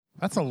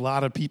That's a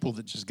lot of people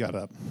that just got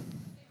up.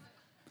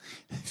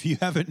 If you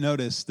haven't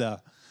noticed,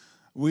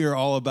 we are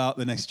all about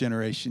the next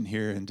generation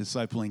here and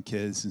discipling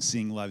kids and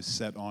seeing lives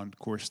set on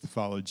course to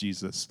follow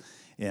Jesus.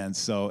 And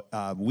so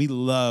we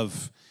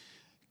love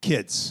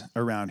kids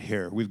around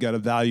here. We've got a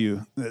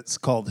value that's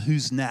called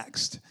Who's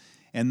Next?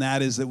 And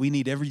that is that we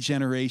need every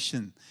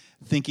generation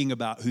thinking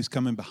about who's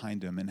coming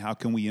behind them and how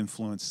can we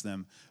influence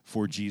them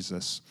for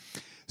Jesus.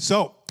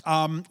 So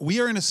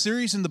we are in a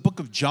series in the book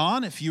of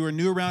John. If you are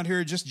new around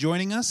here, just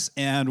joining us,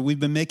 and we've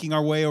been making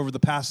our way over the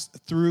past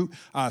through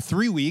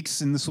 3 weeks,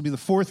 and this will be the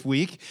fourth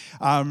week.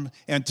 And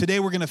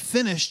today we're going to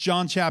finish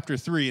John chapter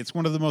 3. It's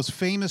one of the most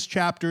famous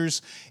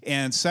chapters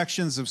and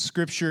sections of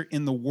Scripture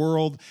in the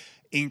world.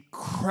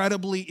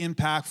 Incredibly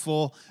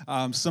impactful,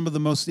 some of the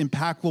most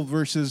impactful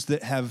verses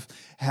that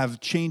have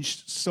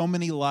changed so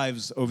many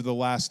lives over the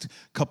last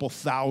couple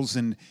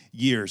thousand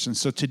years. And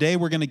so today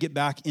we're going to get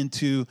back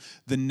into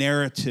the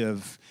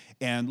narrative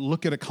and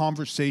look at a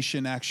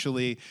conversation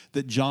actually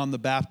that John the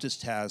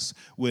Baptist has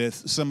with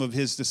some of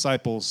his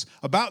disciples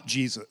about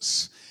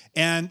Jesus.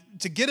 And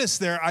to get us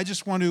there, I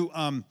just want to,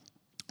 I'm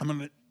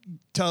going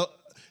to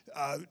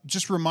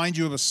just remind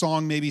you of a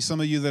song. Maybe some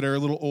of you that are a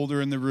little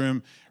older in the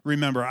room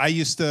remember. I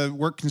used to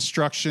work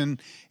construction,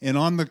 and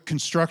on the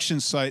construction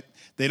site,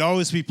 they'd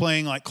always be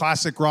playing like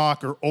classic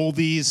rock or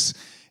oldies.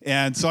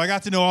 And so I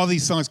got to know all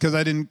these songs because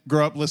I didn't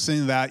grow up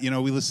listening to that. You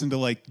know, we listened to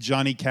like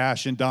Johnny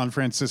Cash and Don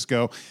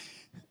Francisco,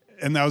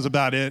 and that was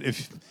about it.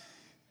 If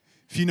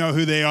you know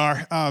who they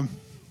are,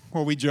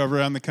 well, we drove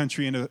around the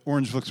country in an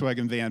orange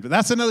Volkswagen van, but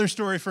that's another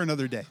story for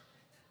another day.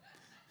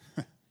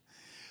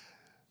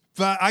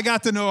 But I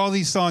got to know all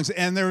these songs,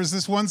 and there was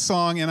this one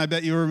song, and I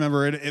bet you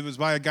remember it. It was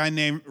by a guy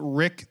named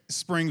Rick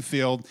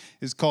Springfield.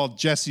 It's called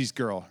Jesse's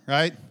Girl,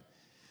 right?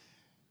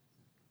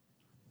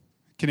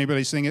 Can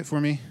anybody sing it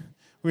for me?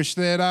 Wish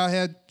that I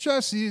had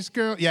Jesse's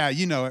Girl. Yeah,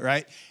 you know it,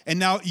 right? And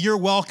now you're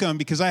welcome,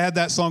 because I had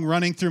that song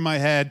running through my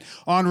head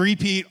on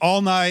repeat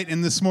all night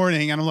and this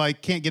morning, and I'm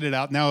like, can't get it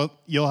out. Now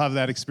you'll have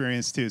that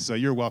experience too, so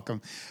you're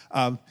welcome.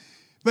 But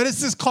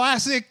it's this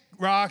classic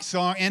rock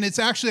song, and it's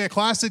actually a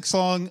classic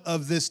song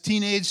of this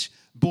teenage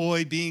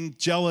boy being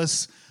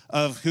jealous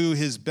of who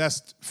his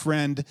best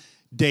friend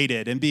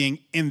dated and being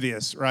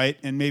envious, right?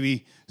 And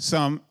maybe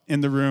some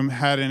in the room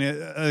had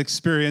an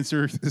experience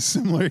or a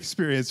similar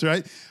experience,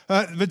 right?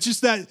 But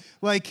just that,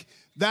 like,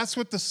 that's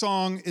what the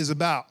song is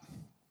about.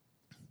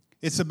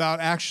 It's about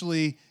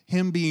actually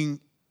him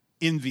being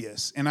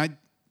envious. And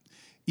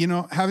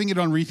having it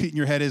on repeat in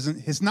your head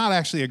it's not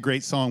actually a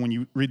great song when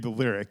you read the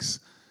lyrics,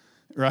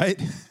 right?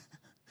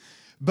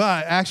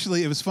 But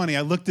actually, it was funny.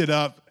 I looked it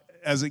up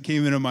as it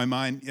came into my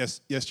mind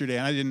yesterday,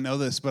 and I didn't know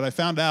this, but I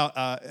found out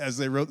as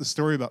they wrote the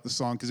story about the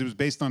song, because it was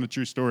based on a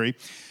true story.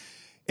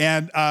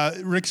 And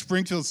Rick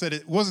Springfield said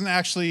it wasn't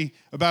actually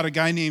about a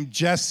guy named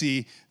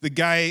Jesse. The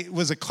guy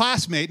was a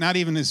classmate, not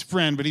even his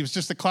friend, but he was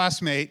just a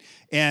classmate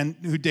and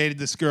who dated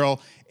this girl,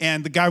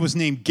 and the guy was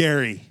named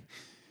Gary.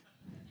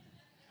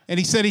 And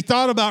he said he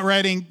thought about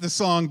writing the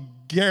song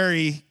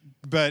Gary,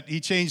 but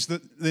he changed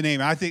the name.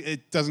 I think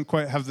it doesn't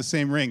quite have the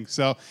same ring,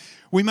 so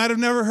we might have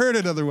never heard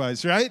it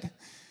otherwise, right?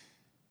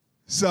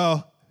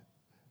 So,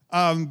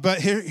 but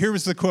here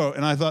was the quote,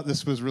 and I thought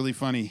this was really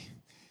funny,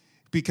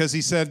 because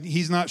he said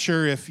he's not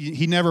sure if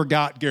he never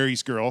got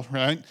Gary's girl,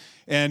 right?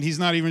 And he's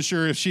not even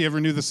sure if she ever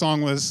knew the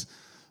song was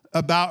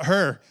about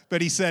her.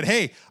 But he said,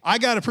 hey, I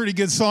got a pretty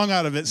good song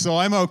out of it, so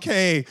I'm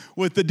okay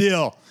with the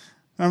deal.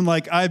 I'm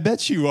like, I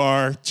bet you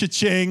are.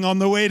 Cha-ching, on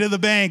the way to the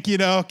bank,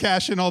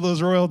 cashing all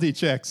those royalty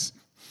checks.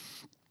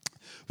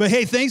 But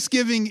hey,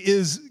 Thanksgiving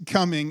is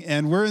coming,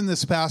 and we're in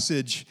this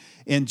passage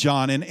in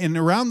John. And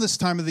around this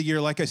time of the year,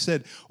 like I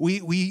said,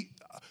 we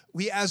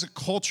as a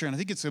culture, and I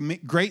think it's a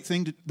great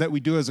thing that we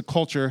do as a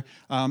culture.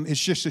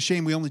 It's just a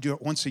shame we only do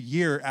it once a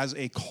year as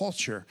a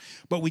culture.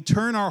 But we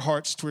turn our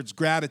hearts towards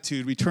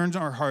gratitude. We turn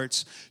our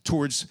hearts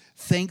towards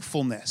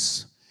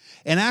thankfulness.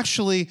 And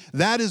actually,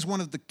 that is one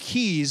of the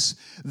keys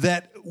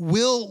that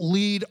will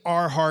lead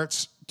our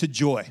hearts to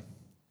joy.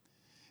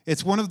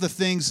 It's one of the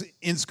things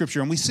in Scripture.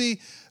 And we see,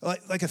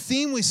 like a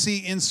theme we see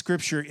in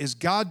Scripture is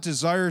God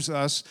desires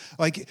us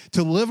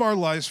to live our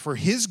lives for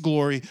His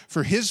glory,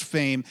 for His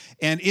fame,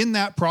 and in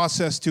that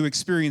process to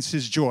experience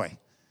His joy.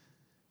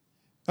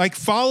 Like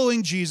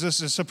following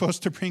Jesus is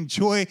supposed to bring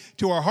joy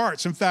to our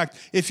hearts. In fact,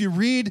 if you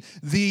read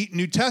the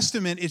New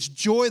Testament, it's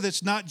joy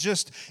that's not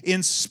just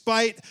in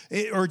spite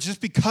or just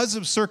because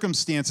of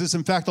circumstances.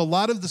 In fact, a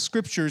lot of the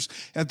scriptures,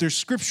 there's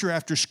scripture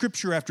after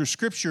scripture after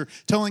scripture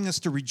telling us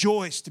to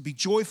rejoice, to be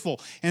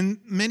joyful. And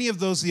many of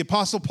those the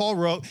Apostle Paul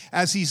wrote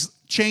as he's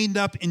chained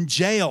up in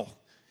jail.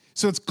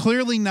 So it's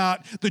clearly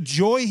not the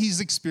joy he's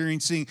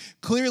experiencing,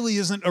 clearly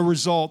isn't a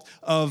result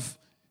of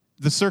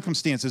the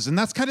circumstances. And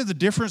that's kind of the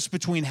difference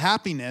between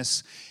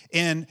happiness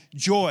and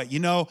joy. You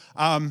know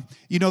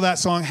that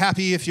song,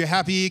 Happy If You're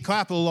Happy,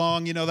 Clap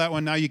Along. You know that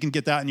one. Now you can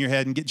get that in your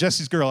head and get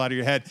Jesse's Girl out of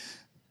your head.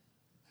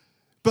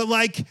 But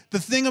the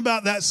thing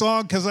about that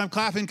song, because I'm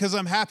clapping, because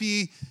I'm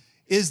happy,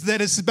 is that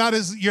it's about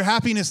your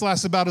happiness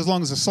lasts about as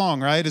long as the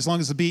song, right? As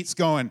long as the beat's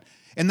going.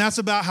 And that's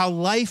about how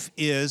life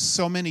is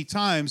so many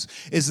times,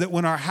 is that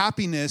when our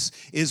happiness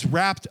is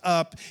wrapped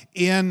up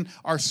in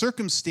our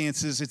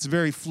circumstances, it's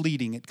very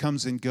fleeting. It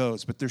comes and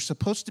goes. But there's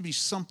supposed to be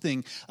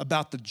something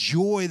about the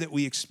joy that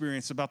we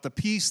experience, about the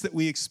peace that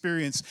we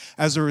experience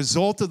as a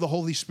result of the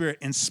Holy Spirit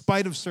in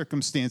spite of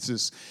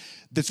circumstances,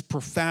 that's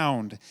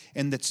profound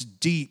and that's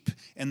deep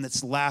and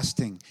that's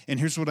lasting. And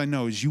here's what I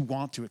know is you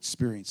want to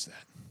experience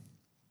that.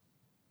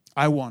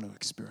 I want to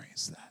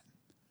experience that.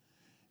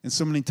 And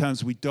so many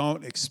times we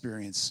don't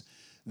experience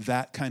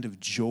that kind of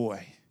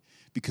joy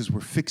because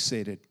we're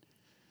fixated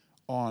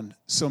on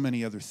so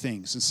many other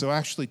things. And so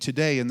actually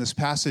today in this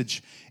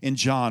passage in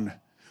John,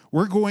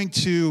 we're going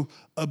to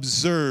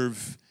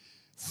observe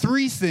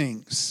three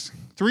things,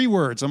 3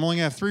 words. I'm only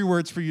going to have 3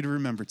 words for you to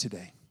remember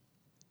today.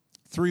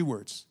 3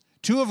 words.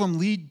 2 of them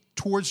lead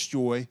towards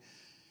joy,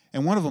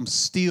 and 1 of them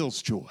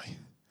steals joy.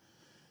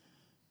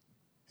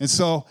 And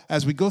so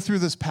as we go through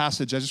this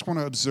passage, I just want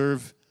to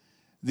observe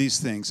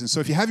these things. And so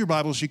if you have your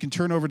Bibles, you can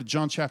turn over to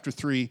John chapter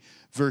 3,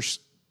 verse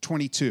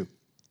 22.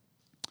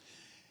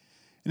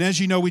 And as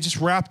you know, we just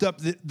wrapped up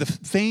the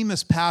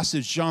famous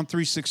passage, John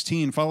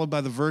 3:16, followed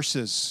by the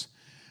verses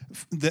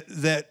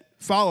that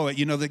follow it.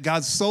 You know, that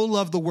God so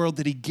loved the world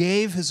that he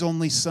gave his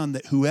only son,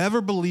 that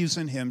whoever believes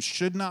in him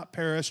should not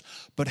perish,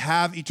 but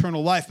have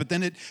eternal life. But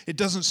then it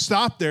doesn't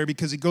stop there,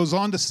 because he goes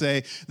on to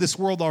say, this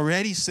world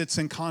already sits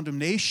in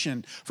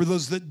condemnation for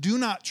those that do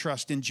not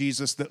trust in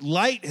Jesus, that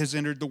light has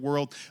entered the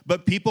world,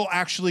 but people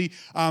actually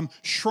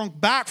shrunk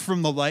back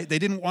from the light. They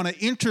didn't want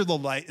to enter the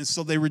light, and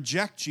so they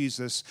reject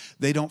Jesus.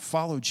 They don't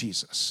follow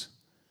Jesus.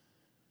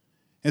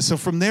 And so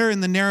from there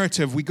in the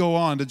narrative, we go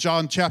on to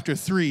John chapter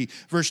 3,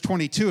 verse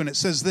 22, and it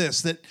says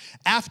this, that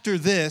after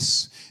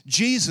this,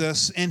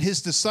 Jesus and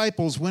his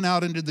disciples went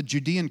out into the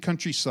Judean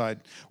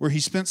countryside, where he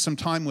spent some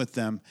time with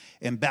them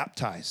and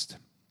baptized.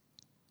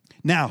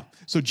 Now,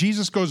 so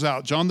Jesus goes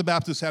out. John the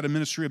Baptist had a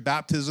ministry of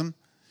baptism,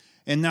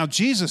 and now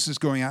Jesus is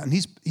going out, and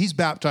he's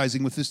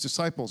baptizing with his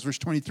disciples. Verse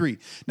 23.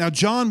 Now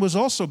John was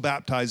also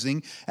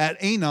baptizing at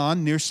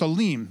Aenon near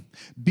Salim,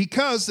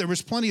 because there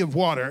was plenty of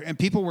water, and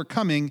people were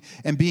coming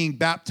and being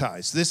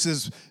baptized.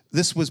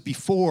 This was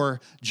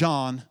before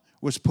John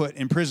was put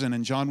in prison,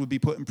 and John would be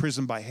put in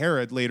prison by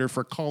Herod later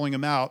for calling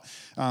him out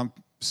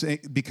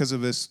because of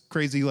this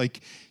crazy,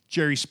 like,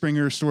 Jerry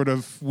Springer sort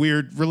of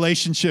weird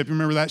relationship.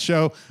 Remember that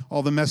show?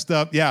 All the messed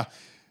up? Yeah.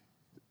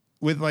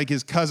 With like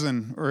his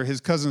cousin or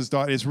his cousin's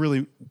daughter. It's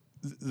really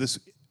this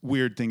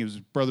weird thing. It was his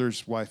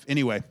brother's wife.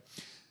 Anyway,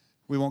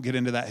 we won't get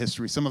into that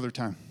history some other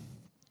time.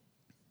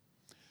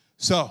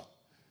 So,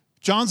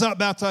 John's out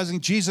baptizing.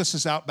 Jesus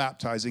is out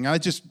baptizing. I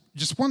just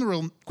one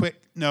real quick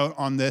note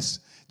on this.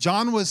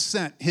 John was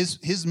sent.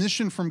 His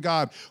mission from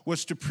God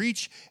was to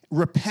preach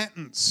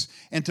repentance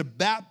and to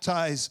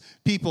baptize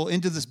people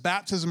into this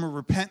baptism of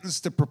repentance,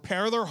 to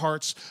prepare their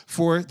hearts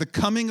for the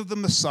coming of the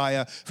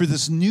Messiah, for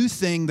this new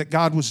thing that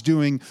God was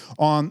doing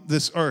on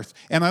this earth.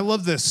 And I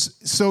love this.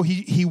 So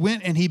he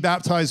went and he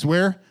baptized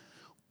where?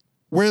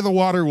 Where the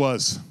water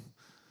was.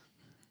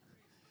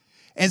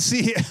 And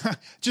see,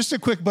 just a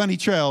quick bunny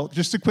trail,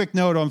 just a quick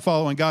note on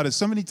following God is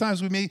so many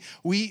times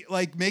we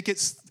make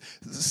it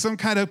some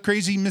kind of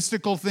crazy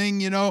mystical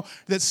thing, you know,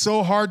 that's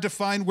so hard to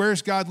find.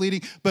 Where's God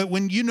leading? But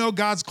when you know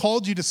God's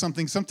called you to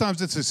something,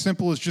 sometimes it's as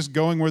simple as just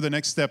going where the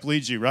next step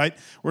leads you, right?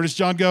 Where does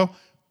John go?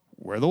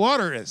 Where the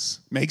water is.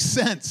 Makes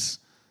sense.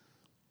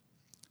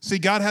 See,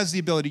 God has the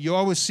ability. You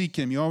always seek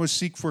him. You always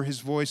seek for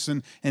his voice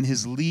and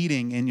his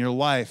leading in your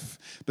life.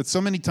 But so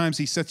many times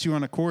he sets you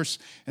on a course,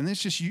 and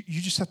it's just you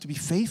just have to be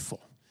faithful.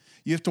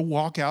 You have to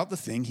walk out the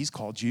thing he's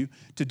called you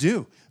to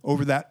do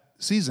over that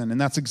season. And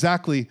that's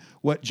exactly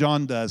what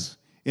John does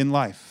in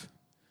life.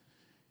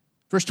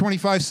 Verse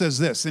 25 says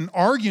this, an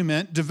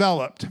argument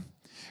developed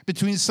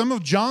between some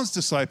of John's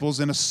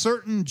disciples and a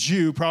certain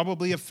Jew,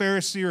 probably a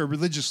Pharisee or a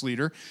religious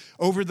leader,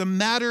 over the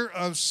matter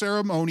of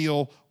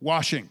ceremonial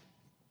washing.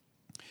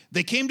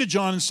 They came to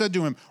John and said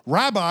to him,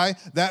 Rabbi,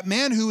 that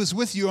man who is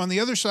with you on the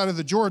other side of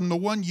the Jordan, the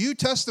one you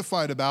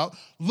testified about,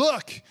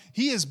 look,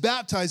 he is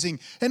baptizing,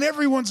 and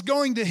everyone's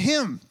going to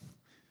him.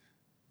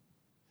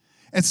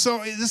 And so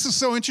this is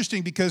so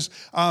interesting because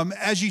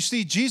as you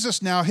see,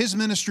 Jesus now, his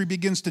ministry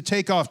begins to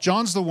take off.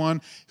 John's the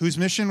one whose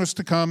mission was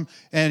to come,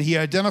 and he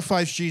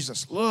identifies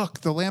Jesus.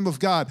 Look, the Lamb of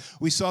God.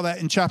 We saw that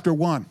in chapter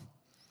 1.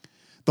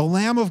 The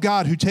Lamb of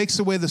God who takes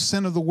away the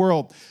sin of the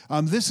world.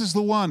 This is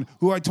the one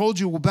who I told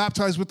you will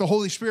baptize with the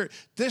Holy Spirit.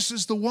 This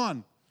is the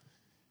one.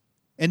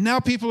 And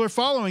now people are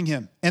following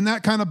him. And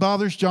that kind of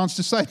bothers John's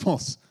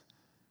disciples.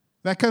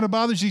 That kind of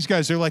bothers these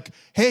guys. They're like,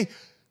 hey,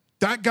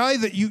 that guy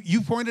that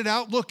you pointed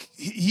out, look,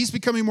 he's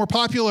becoming more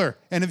popular.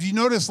 And if you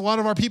notice, a lot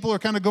of our people are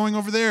kind of going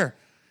over there.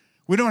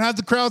 We don't have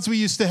the crowds we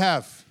used to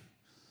have.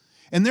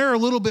 And they're a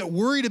little bit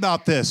worried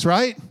about this,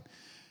 right?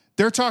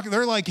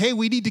 They're like, hey,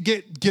 we need to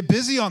get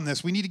busy on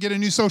this. We need to get a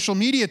new social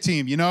media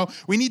team, you know.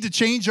 We need to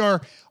change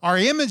our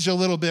image a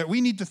little bit.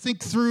 We need to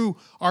think through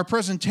our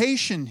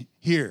presentation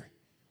here.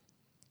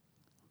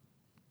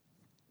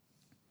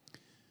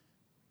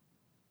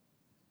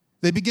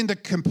 They begin to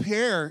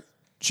compare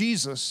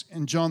Jesus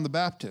and John the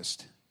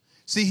Baptist.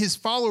 See, his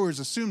followers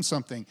assume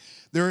something.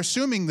 They're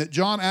assuming that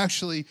John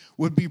actually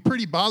would be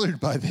pretty bothered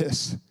by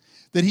this,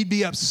 that he'd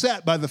be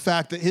upset by the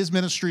fact that his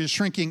ministry is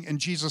shrinking and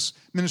Jesus'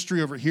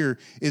 ministry over here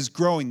is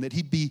growing, that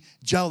he'd be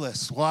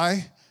jealous.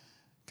 Why?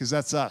 Because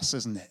that's us,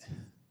 isn't it?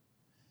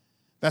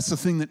 That's the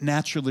thing that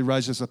naturally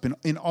rises up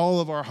in all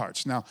of our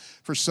hearts. Now,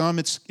 for some,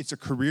 it's a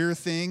career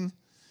thing.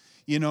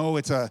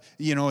 It's a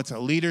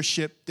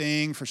leadership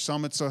thing. For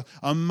some, it's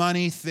a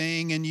money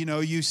thing. And,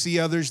 you see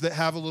others that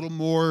have a little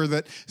more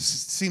that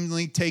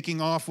seemingly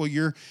taking off. Well,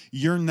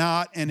 you're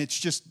not. And it's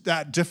just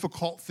that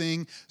difficult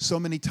thing so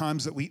many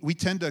times that we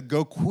tend to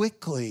go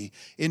quickly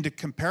into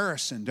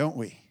comparison, don't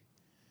we?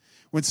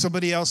 When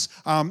somebody else,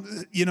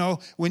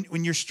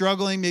 when you're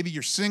struggling, maybe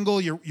you're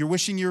single, you're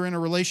wishing you're in a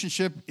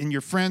relationship, and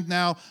your friend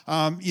now,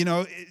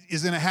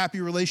 is in a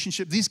happy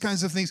relationship, these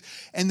kinds of things.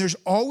 And there's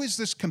always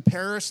this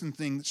comparison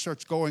thing that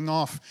starts going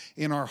off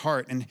in our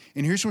heart. And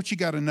here's what you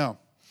got to know.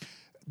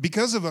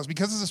 Because of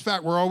this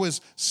fact, we're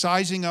always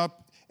sizing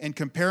up and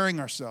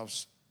comparing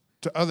ourselves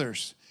to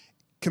others.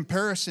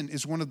 Comparison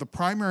is one of the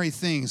primary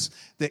things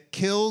that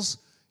kills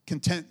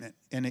contentment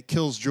and it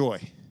kills joy.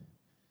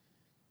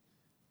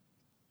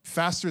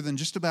 Faster than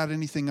just about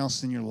anything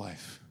else in your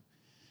life.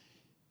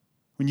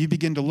 When you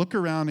begin to look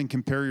around and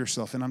compare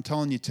yourself, and I'm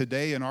telling you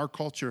today in our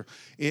culture,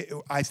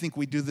 I think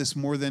we do this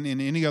more than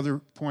in any other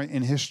point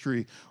in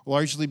history,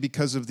 largely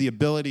because of the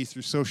ability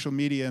through social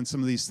media and some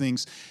of these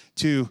things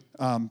to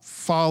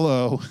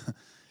follow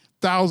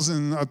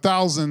 1,000, I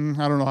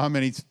don't know how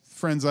many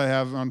friends I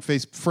have on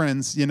Facebook,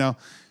 friends,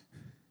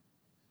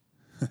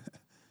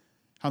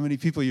 how many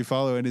people you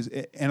follow,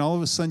 and all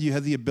of a sudden you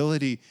have the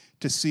ability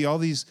to see all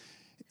these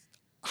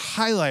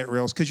highlight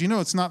reels, because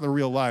it's not the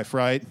real life,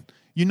 right?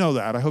 You know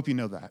that. I hope you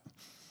know that.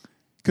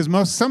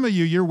 Because some of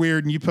you're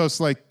weird and you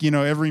post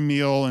every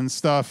meal and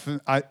stuff.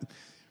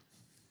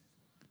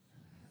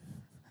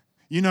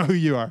 You know who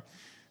you are.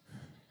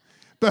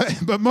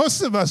 But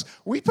most of us,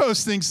 we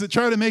post things that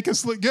try to make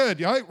us look good.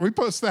 Right? We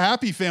post the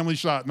happy family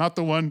shot, not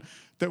the one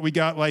that we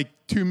got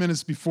 2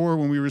 minutes before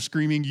when we were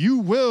screaming, "You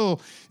will."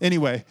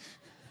 Anyway,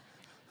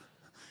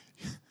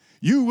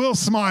 you will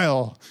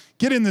smile.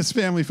 Get in this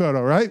family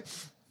photo, right?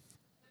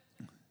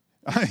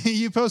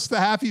 You post the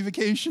happy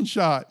vacation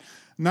shot,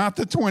 not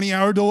the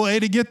 20-hour delay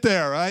to get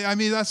there. Right? I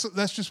mean,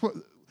 that's just what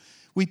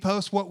we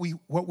post. What we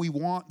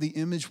want, the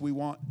image we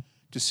want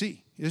to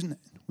see, isn't it?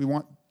 We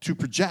want to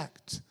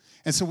project,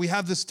 and so we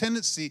have this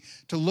tendency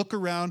to look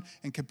around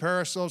and compare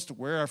ourselves to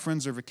where our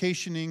friends are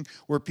vacationing,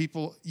 where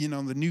people,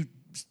 the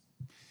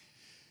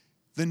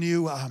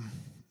new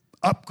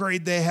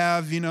upgrade they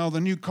have,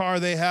 the new car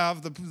they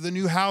have, the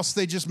new house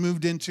they just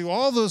moved into,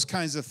 all those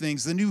kinds of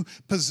things, the new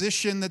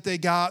position that they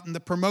got and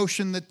the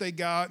promotion that they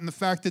got and the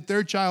fact that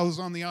their child is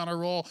on the honor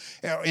roll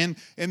and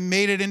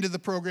made it into the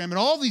program and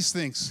all these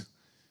things.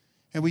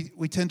 And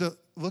we tend to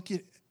look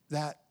at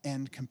that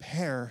and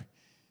compare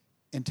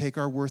and take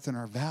our worth and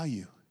our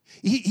value,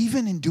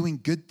 even in doing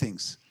good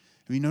things.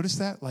 Have you noticed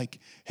that?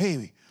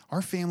 Hey,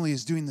 our family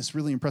is doing this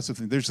really impressive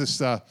thing. There's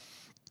this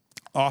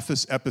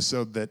Office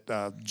episode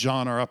that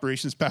John, our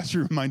operations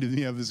pastor, reminded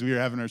me of as we were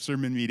having our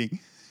sermon meeting.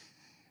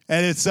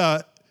 And it's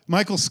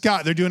Michael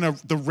Scott. They're doing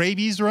the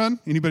rabies run.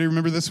 Anybody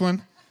remember this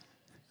one?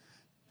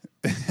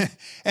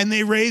 And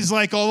they raise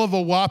all of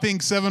a whopping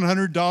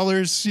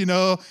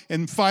 $700,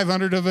 and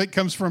 $500 of it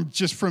comes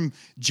from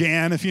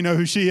Jan, if you know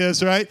who she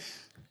is, right?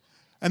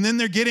 And then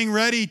they're getting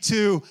ready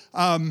to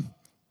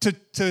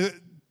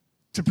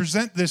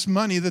present this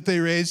money that they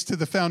raised to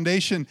the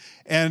foundation.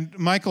 And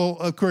Michael,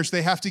 of course,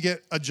 they have to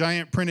get a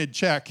giant printed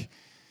check.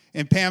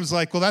 And Pam's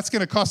like, well, that's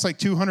going to cost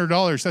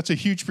 $200. That's a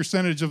huge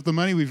percentage of the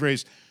money we've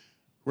raised.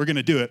 We're going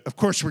to do it. Of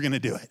course we're going to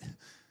do it.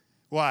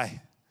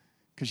 Why?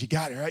 Because you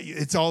got it, right?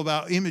 It's all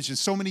about images.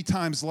 So many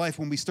times in life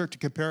when we start to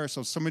compare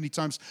ourselves, so many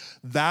times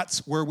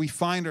that's where we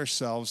find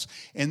ourselves.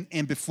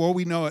 And before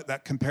we know it,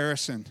 that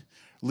comparison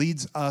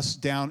leads us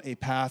down a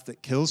path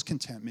that kills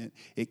contentment.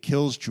 It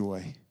kills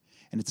joy.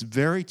 And it's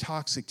very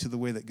toxic to the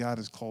way that God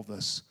has called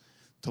us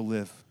to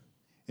live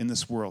in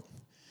this world.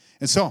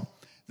 And so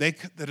the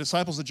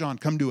disciples of John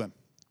come to him.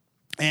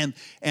 And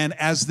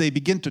as they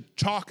begin to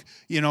talk,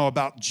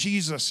 about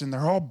Jesus, and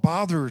they're all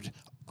bothered,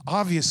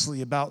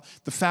 obviously, about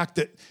the fact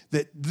that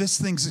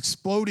this thing's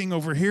exploding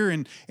over here,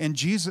 and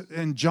Jesus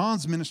and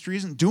John's ministry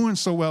isn't doing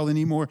so well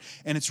anymore,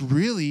 and it's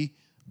really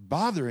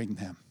bothering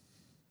them.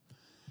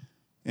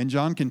 And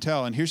John can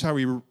tell, and here's how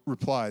he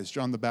replies,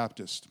 John the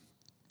Baptist.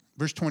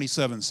 Verse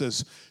 27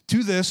 says,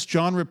 to this,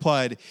 John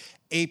replied,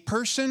 a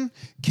person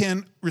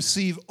can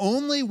receive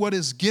only what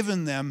is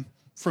given them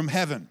from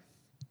heaven.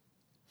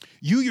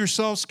 You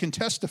yourselves can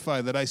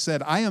testify that I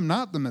said, I am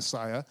not the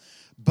Messiah,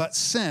 but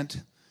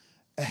sent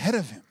ahead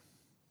of him.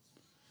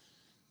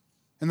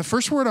 And the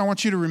first word I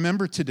want you to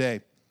remember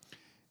today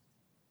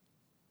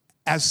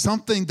as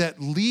something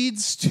that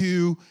leads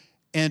to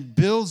and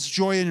builds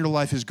joy in your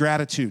life is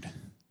gratitude.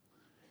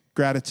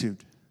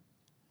 Gratitude.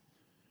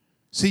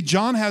 See,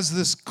 John has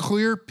this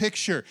clear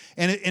picture,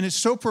 and it's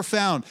so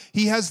profound.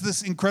 He has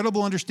this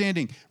incredible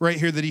understanding right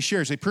here that he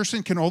shares. A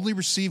person can only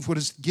receive what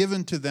is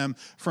given to them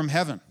from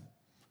heaven.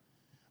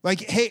 Like,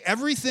 hey,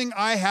 everything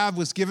I have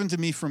was given to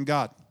me from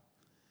God.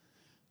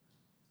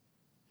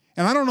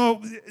 And I don't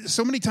know,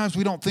 so many times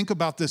we don't think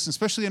about this,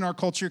 especially in our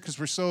culture, because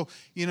we're so,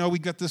 we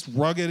got this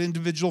rugged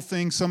individual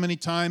thing so many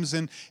times,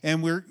 and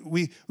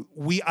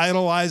we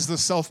idolize the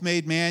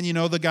self-made man,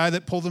 the guy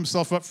that pulled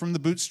himself up from the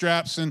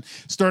bootstraps and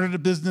started a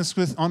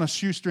business on a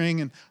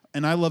shoestring,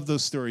 and I love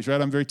those stories, right?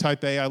 I'm very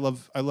type A. I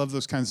love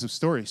those kinds of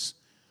stories.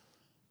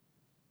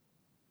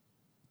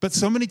 But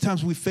so many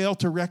times we fail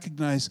to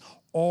recognize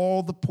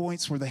all the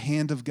points where the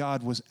hand of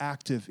God was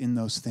active in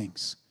those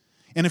things.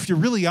 And if you're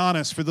really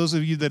honest, for those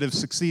of you that have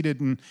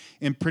succeeded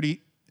in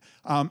pretty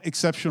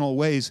exceptional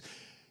ways,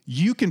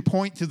 you can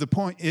point to the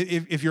point.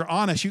 If you're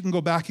honest, you can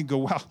go back and go,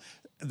 wow,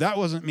 that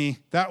wasn't me,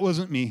 that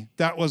wasn't me,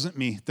 that wasn't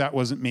me, that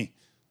wasn't me.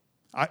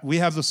 We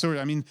have the story.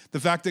 I mean, the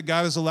fact that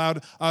God has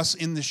allowed us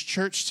in this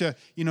church to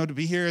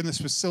be here in this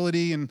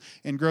facility and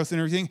growth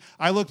and everything.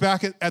 I look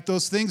back at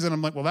those things and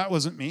I'm like, well, that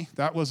wasn't me,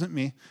 that wasn't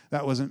me,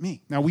 that wasn't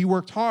me. Now, we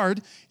worked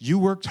hard. You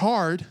worked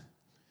hard.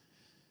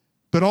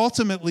 But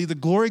ultimately, the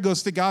glory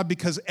goes to God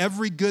because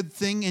every good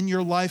thing in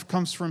your life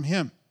comes from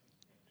Him.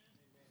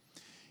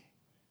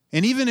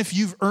 And even if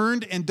you've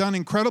earned and done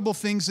incredible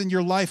things in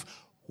your life,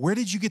 where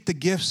did you get the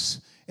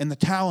gifts and the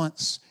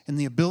talents and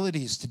the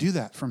abilities to do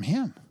that? From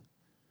Him.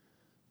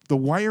 The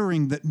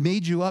wiring that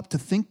made you up to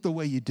think the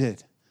way you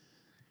did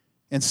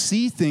and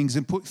see things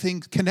and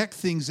connect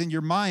things in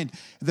your mind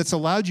that's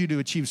allowed you to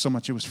achieve so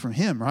much. It was from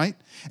Him, right?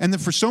 And then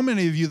for so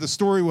many of you, the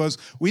story was,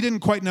 we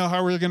didn't quite know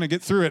how we were going to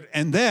get through it.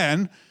 And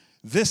then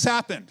this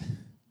happened.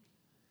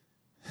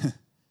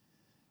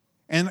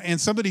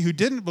 and somebody who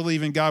didn't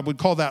believe in God would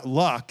call that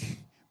luck,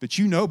 but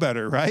you know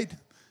better, right?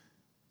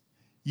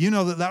 You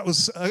know that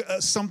was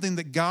something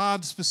that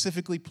God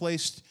specifically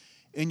placed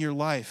in your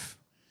life.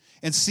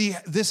 And see,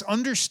 this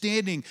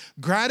understanding,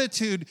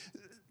 gratitude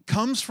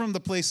comes from the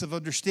place of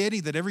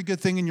understanding that every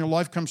good thing in your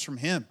life comes from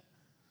Him,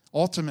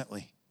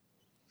 ultimately.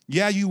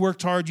 Yeah, you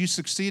worked hard, you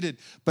succeeded,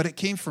 but it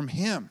came from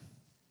Him.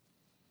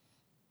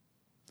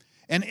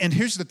 And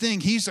here's the thing,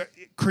 He's a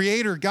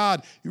creator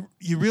God.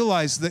 You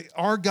realize that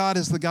our God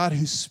is the God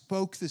who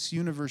spoke this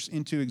universe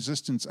into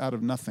existence out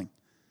of nothing.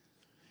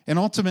 And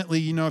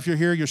ultimately, if you're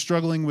here, you're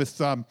struggling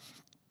with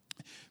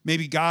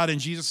maybe God and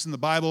Jesus in the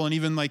Bible, and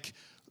even like,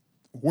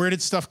 where did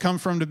stuff come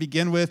from to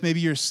begin with? Maybe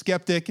you're a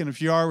skeptic, and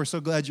if you are, we're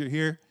so glad you're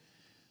here.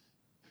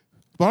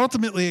 But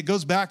ultimately, it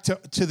goes back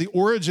to the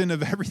origin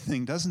of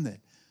everything, doesn't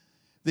it?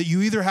 That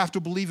you either have to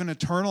believe in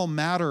eternal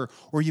matter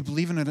or you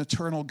believe in an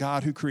eternal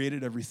God who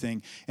created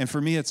everything. And for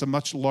me, it's a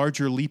much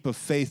larger leap of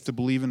faith to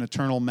believe in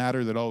eternal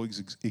matter that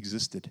always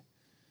existed.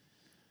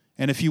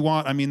 And if you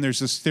want, there's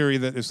this theory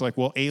that is like,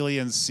 well,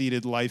 aliens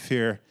seeded life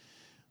here.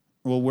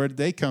 Well, where did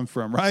they come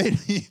from, right?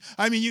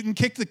 You can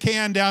kick the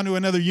can down to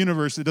another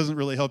universe. It doesn't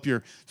really help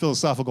your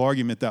philosophical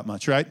argument that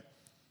much, right?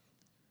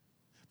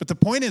 But the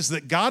point is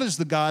that God is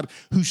the God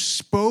who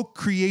spoke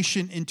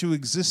creation into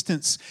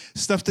existence,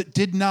 stuff that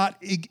did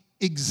not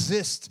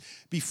exist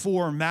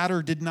before.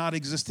 Matter did not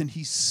exist, and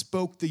He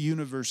spoke the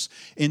universe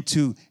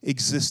into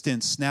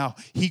existence. Now,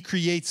 He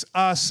creates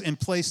us and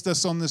placed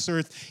us on this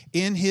earth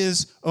in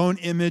His own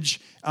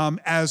image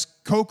as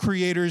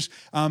co-creators.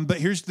 But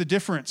here's the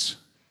difference.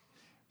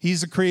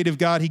 He's a creative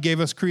God. He gave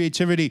us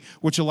creativity,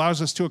 which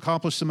allows us to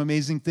accomplish some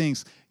amazing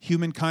things.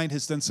 Humankind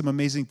has done some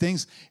amazing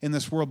things in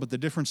this world, but the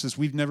difference is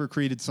we've never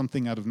created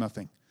something out of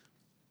nothing.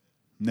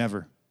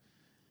 Never.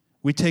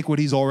 We take what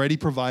He's already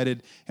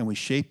provided, and we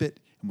shape it,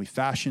 and we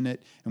fashion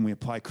it, and we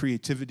apply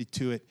creativity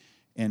to it,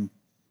 and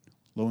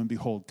lo and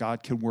behold,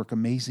 God can work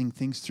amazing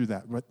things through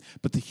that.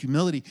 But the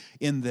humility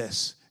in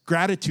this,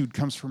 gratitude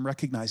comes from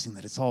recognizing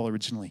that it's all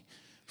originally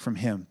from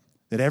Him,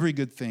 that every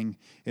good thing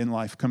in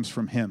life comes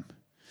from Him.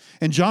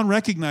 And John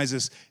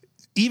recognizes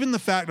even the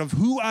fact of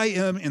who I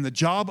am and the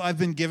job I've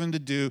been given to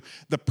do,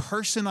 the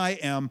person I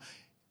am,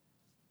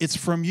 it's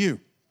from you.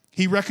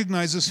 He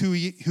recognizes who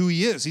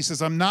he is. He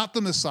says, I'm not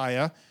the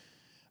Messiah,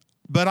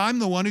 but I'm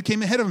the one who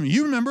came ahead of Him.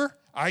 You remember,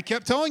 I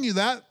kept telling you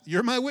that.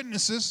 You're my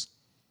witnesses.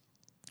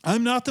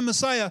 I'm not the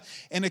Messiah.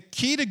 And a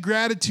key to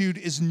gratitude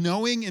is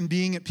knowing and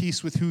being at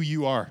peace with who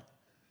you are.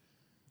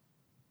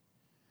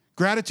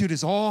 Gratitude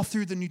is all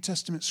through the New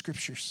Testament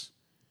scriptures.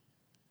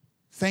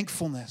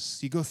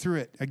 Thankfulness, you go through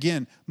it.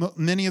 Again,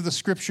 many of the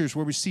scriptures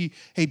where we see,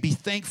 hey, be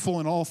thankful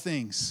in all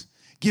things.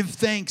 Give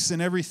thanks in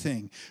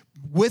everything.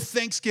 With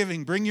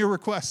thanksgiving, bring your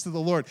requests to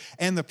the Lord.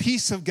 And the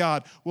peace of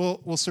God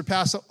will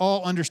surpass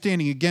all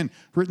understanding. Again,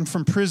 written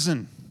from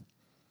prison.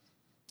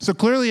 So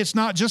clearly it's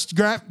not just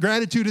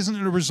gratitude isn't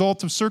a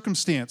result of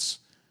circumstance.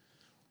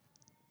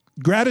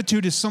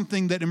 Gratitude is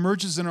something that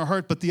emerges in our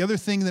heart, but the other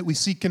thing that we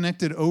see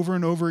connected over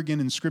and over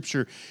again in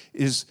Scripture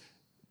is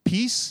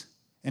peace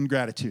and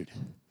gratitude.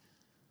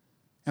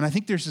 And I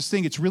think there's this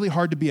thing, it's really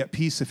hard to be at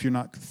peace if you're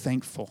not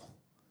thankful.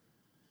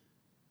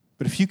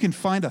 But if you can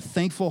find a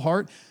thankful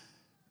heart,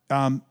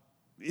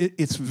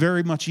 it's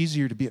very much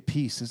easier to be at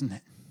peace, isn't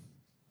it?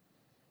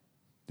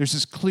 There's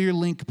this clear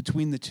link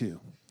between the two.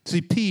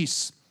 See,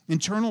 peace,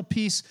 internal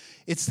peace,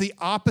 it's the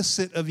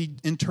opposite of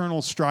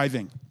internal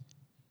striving.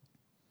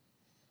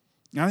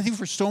 And I think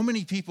for so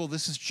many people,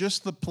 this is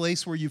just the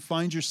place where you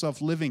find yourself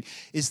living,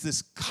 is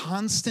this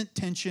constant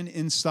tension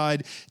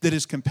inside that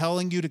is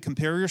compelling you to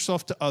compare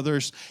yourself to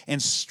others and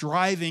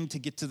striving to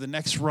get to the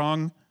next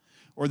rung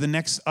or the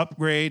next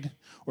upgrade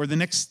or the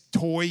next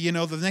toy,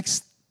 the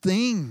next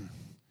thing.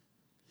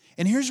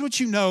 And here's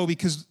what you know,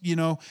 because,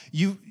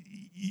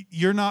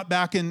 you're not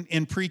back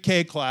in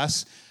pre-K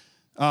class.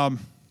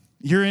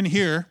 You're in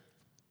here.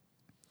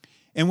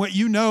 And what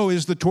you know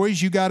is the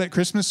toys you got at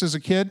Christmas as a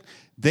kid,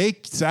 they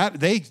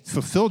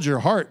fulfilled your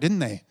heart, didn't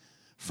they?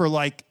 For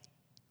like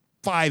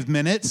 5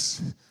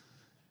 minutes.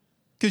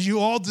 Because you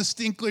all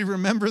distinctly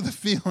remember the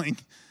feeling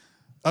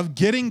of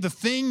getting the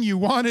thing you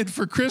wanted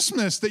for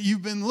Christmas that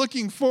you've been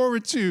looking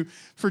forward to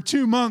for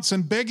 2 months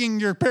and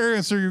begging your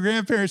parents or your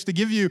grandparents to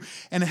give you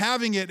and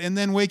having it and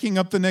then waking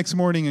up the next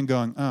morning and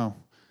going, oh.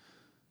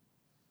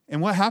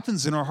 And what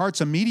happens in our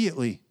hearts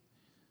immediately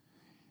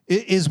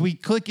is we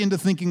click into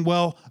thinking,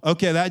 well,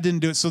 okay, that didn't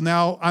do it, so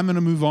now I'm going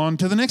to move on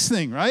to the next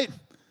thing, right?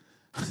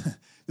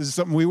 This is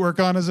something we work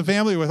on as a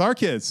family with our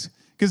kids,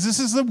 because this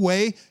is the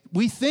way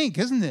we think,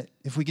 isn't it?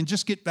 If we can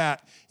just get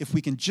that, if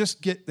we can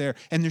just get there,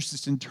 and there's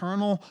this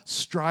internal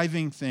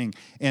striving thing,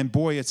 and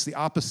boy, it's the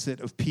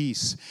opposite of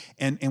peace.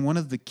 And one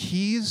of the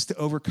keys to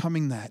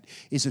overcoming that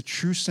is a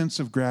true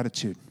sense of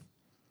gratitude.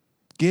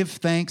 Give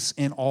thanks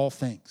in all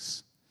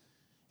things.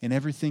 In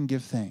everything,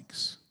 give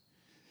thanks.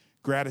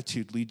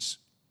 Gratitude leads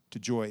to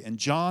joy. And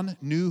John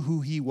knew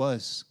who he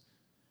was.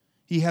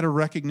 He had a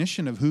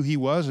recognition of who he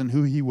was and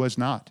who he was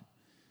not.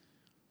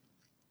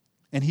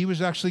 And he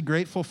was actually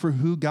grateful for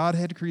who God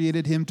had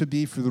created him to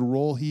be, for the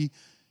role he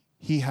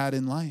had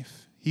in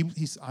life.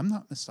 He's, I'm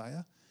not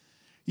Messiah.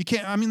 You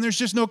can't, there's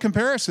just no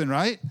comparison,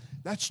 right?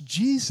 That's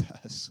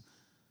Jesus.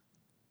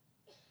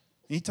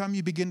 Anytime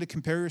you begin to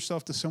compare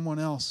yourself to someone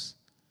else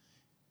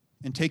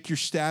and take your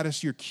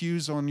status, your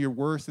cues on your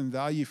worth and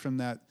value from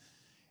that,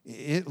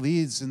 it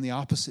leads in the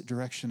opposite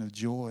direction of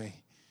joy.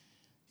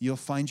 You'll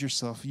find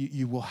yourself,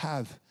 you will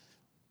have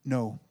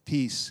no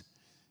peace.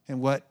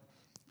 And what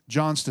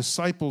John's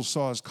disciples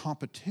saw as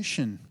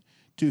competition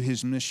to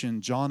his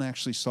mission, John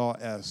actually saw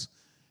as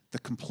the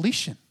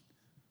completion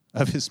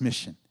of his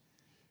mission.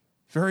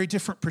 Very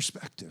different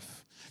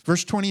perspective.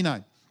 Verse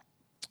 29.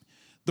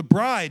 The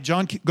bride,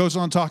 John goes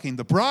on talking,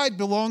 the bride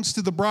belongs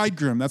to the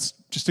bridegroom. That's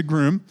just a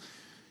groom.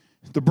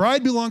 The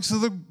bride belongs to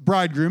the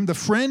bridegroom. The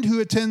friend who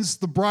attends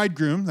the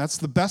bridegroom, that's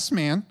the best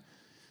man,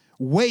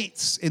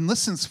 waits and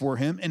listens for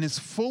him and is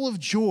full of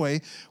joy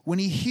when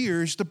he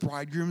hears the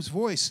bridegroom's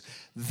voice.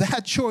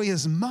 That joy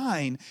is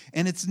mine,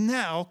 and it's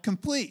now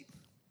complete.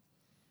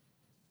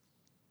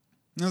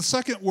 Now, the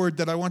second word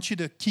that I want you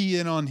to key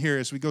in on here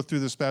as we go through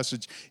this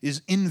passage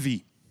is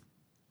envy.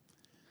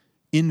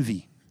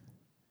 Envy.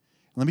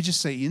 Let me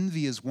just say,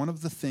 envy is one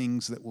of the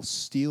things that will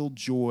steal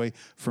joy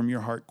from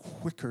your heart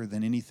quicker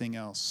than anything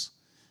else.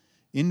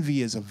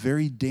 Envy is a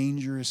very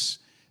dangerous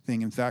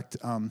thing. In fact,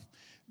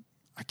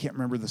 I can't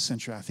remember the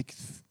century. I think,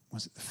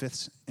 was it the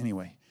 5th?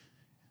 Anyway,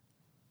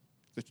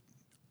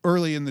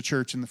 early in the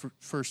church, in the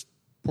first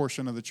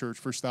portion of the church,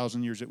 first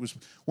 1,000 years, it was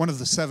one of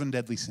the 7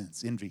 deadly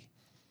sins, envy.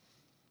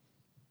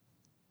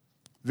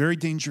 Very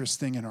dangerous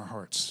thing in our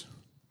hearts.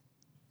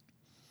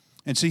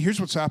 And see, here's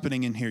what's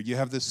happening in here. You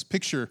have this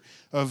picture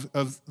of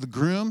the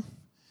groom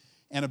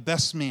and a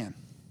best man.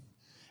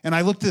 And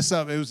I looked this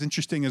up. It was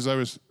interesting as I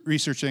was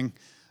researching.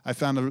 I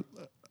found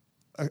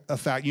a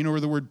fact. You know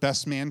where the word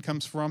best man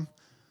comes from?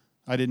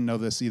 I didn't know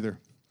this either.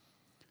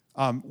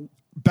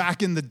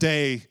 Back in the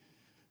day,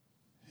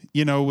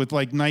 with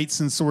like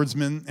knights and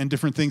swordsmen and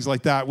different things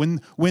like that,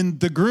 when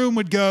the groom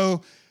would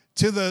go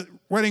to the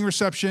wedding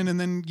reception and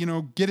then,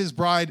 get his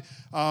bride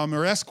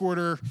or escort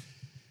her,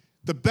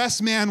 the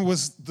best man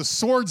was the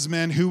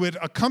swordsman who would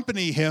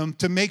accompany him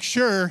to make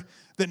sure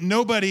that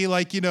nobody,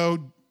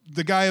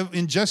 the guy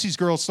in Jesse's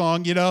Girl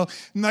song,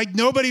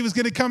 nobody was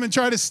going to come and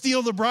try to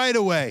steal the bride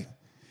away.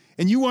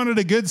 And you wanted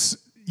a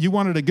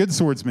good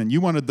swordsman. You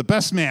wanted the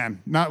best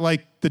man, not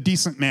like the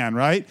decent man,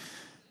 right?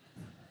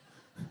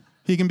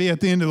 He can be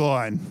at the end of the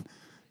line.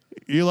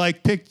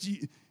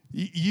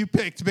 You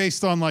picked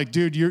based on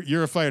dude,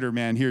 you're a fighter,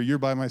 man. Here, you're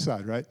by my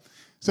side, right?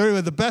 So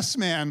anyway, the best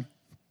man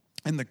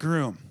and the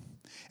groom.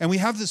 And we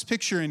have this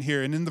picture in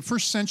here. And in the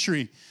first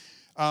century,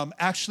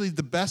 actually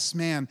the best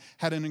man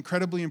had an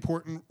incredibly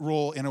important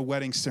role in a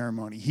wedding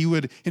ceremony. He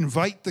would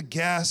invite the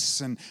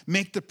guests and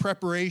make the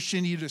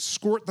preparation. He'd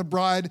escort the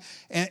bride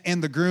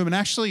and the groom. And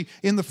actually,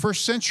 in the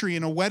first century,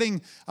 in a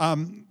wedding,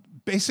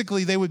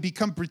 basically they would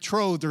become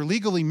betrothed or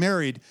legally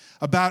married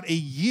about a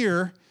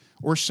year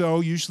or so,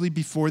 usually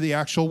before the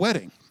actual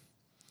wedding.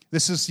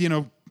 This is,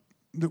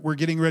 we're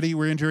getting ready.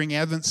 We're entering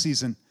Advent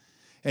season.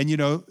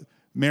 And,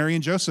 Mary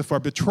and Joseph are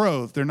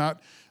betrothed. They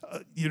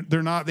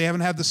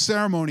haven't had the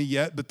ceremony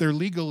yet, but they're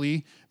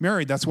legally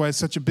married. That's why it's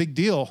such a big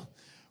deal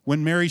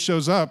when Mary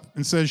shows up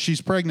and says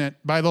she's pregnant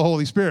by the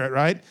Holy Spirit,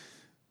 right?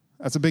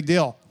 That's a big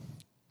deal.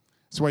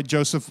 That's why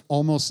Joseph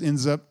almost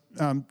ends up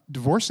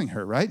divorcing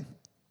her, right?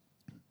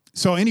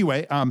 So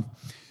anyway,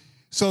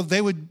 so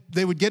they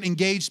would get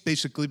engaged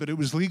basically, but it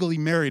was legally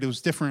married. It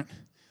was different.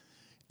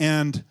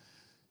 And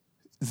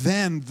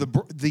then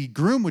the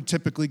groom would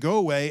typically go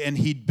away and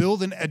he'd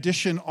build an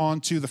addition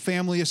onto the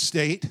family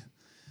estate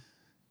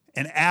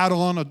and add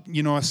on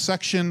a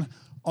section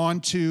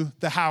onto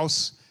the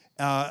house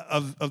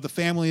of the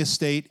family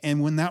estate.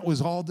 And when that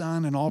was all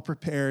done and all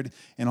prepared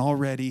and all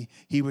ready,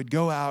 he would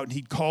go out and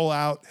he'd call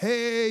out,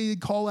 hey,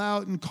 he'd call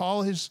out and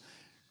call his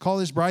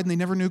bride, and they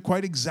never knew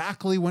quite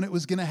exactly when it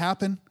was going to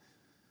happen.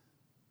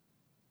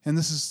 And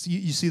this is,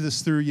 you see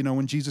this through,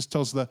 when Jesus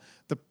tells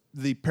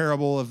the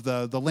parable of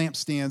the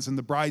lampstands and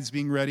the brides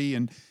being ready.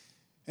 And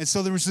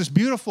so there was this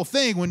beautiful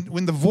thing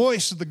when the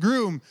voice of the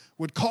groom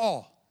would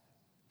call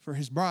for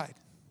his bride.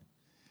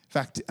 In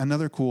fact,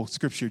 another cool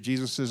scripture,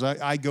 Jesus says,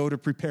 I go to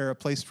prepare a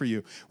place for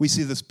you. We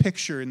see this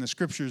picture in the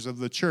scriptures of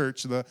the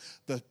church, the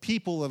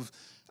people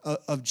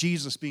of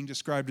Jesus being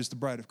described as the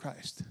bride of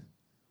Christ.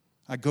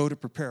 I go to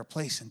prepare a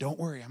place, and don't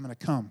worry, I'm going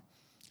to come.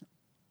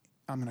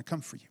 I'm going to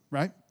come for you,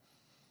 right?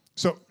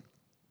 So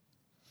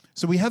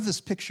we have this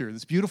picture,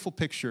 this beautiful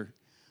picture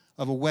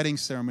of a wedding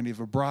ceremony, of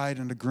a bride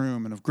and a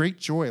groom, and of great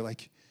joy.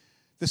 Like,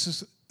 this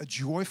is a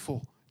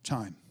joyful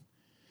time.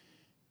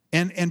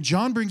 And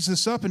John brings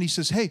this up, and he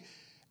says, hey,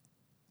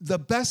 the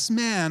best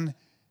man,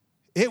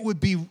 it would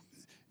be,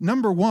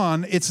 number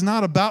one, it's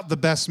not about the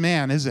best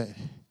man, is it?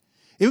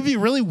 It would be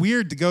really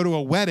weird to go to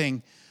a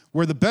wedding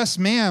where the best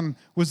man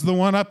was the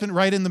one up and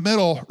right in the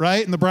middle,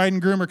 right? And the bride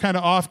and groom are kind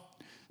of off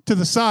to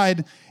the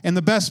side, and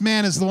the best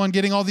man is the one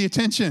getting all the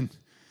attention.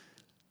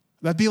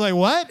 That'd be like,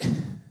 what?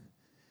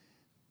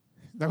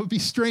 That would be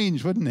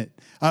strange, wouldn't it?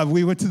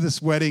 We went to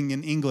this wedding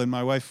in England.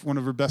 My wife, one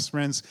of her best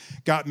friends,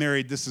 got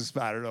married. This is,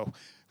 I don't know,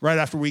 right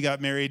after we got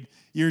married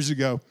years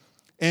ago.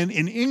 And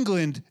in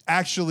England,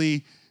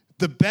 actually,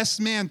 the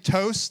best man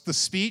toast, the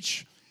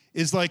speech,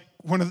 is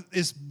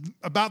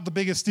about the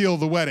biggest deal of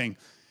the wedding.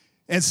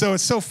 And so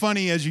it's so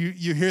funny as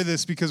you hear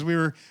this, because we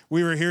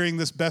were hearing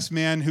this best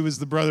man who was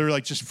the brother,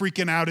 like, just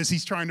freaking out as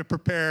he's trying to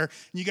prepare. And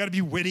you got to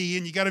be witty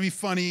and you got to be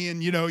funny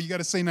and you got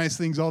to say nice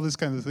things, all this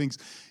kind of things.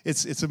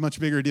 It's a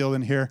much bigger deal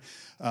than here.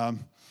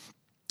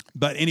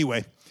 But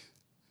anyway,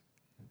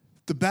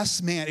 the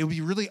best man, it would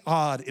be really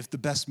odd if the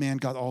best man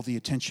got all the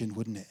attention,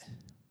 wouldn't it?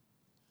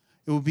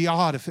 It would be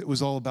odd if it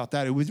was all about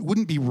that. It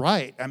wouldn't be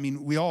right. I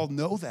mean, we all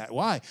know that.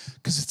 Why?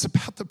 Because it's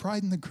about the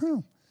bride and the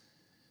groom,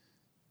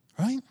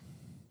 right?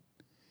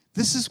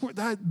 This is where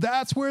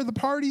that's where the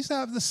parties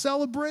have the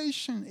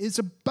celebration. It's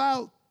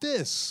about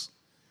this.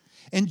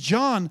 And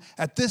John,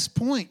 at this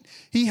point,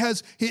 he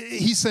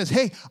says,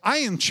 hey, I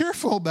am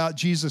cheerful about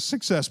Jesus'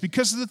 success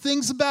because of the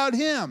things about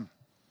him.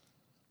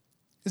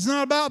 It's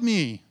not about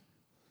me.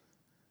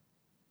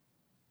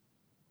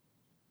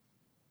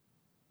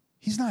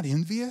 He's not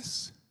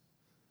envious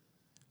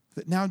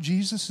that now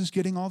Jesus is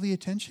getting all the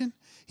attention.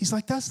 He's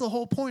like, that's the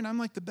whole point. I'm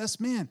like the best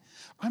man.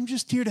 I'm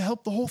just here to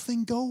help the whole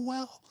thing go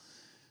well.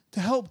 To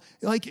help,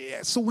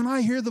 so when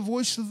I hear the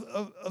voice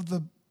of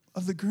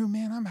the groom,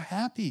 man, I'm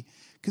happy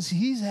because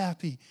he's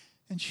happy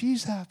and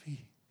she's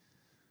happy.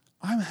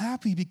 I'm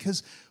happy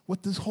because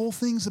what this whole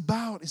thing's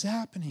about is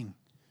happening.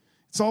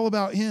 It's all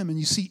about him. And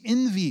you see,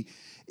 envy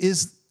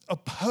is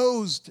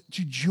opposed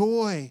to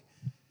joy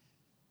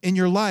in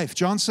your life.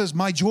 John says,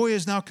 my joy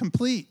is now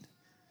complete.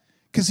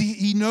 Because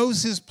he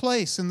knows his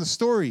place in the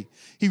story.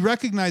 He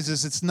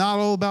recognizes it's not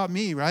all about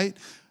me, right?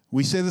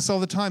 We say this all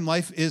the time.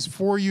 Life is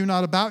for you,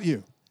 not about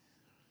you.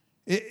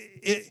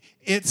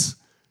 It's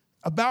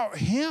about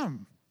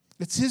him.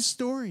 It's his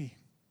story.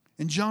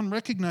 And John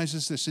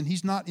recognizes this, and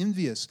he's not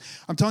envious.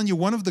 I'm telling you,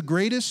 one of the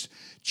greatest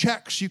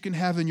checks you can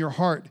have in your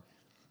heart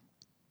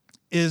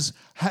is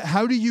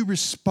how do you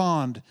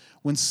respond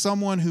when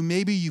someone who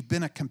maybe you've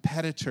been a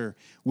competitor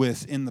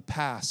with in the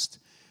past,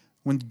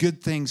 when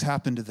good things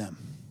happen to them?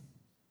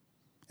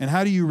 And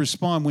how do you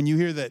respond when you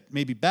hear that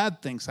maybe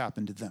bad things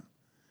happen to them?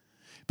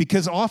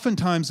 Because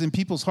oftentimes in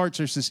people's hearts,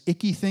 there's this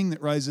icky thing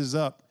that rises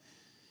up,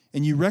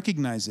 and you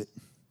recognize it.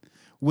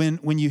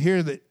 When you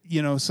hear that,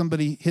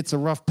 somebody hits a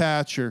rough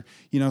patch, or,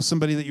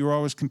 somebody that you were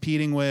always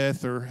competing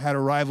with or had a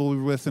rivalry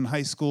with in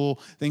high school,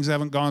 things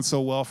haven't gone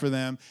so well for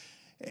them.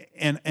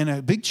 And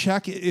a big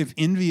check, if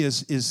envy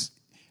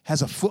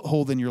has a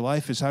foothold in your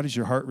life, is how does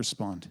your heart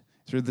respond?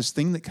 Is there this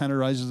thing that kind of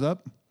rises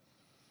up?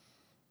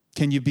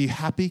 Can you be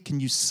happy?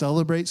 Can you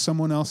celebrate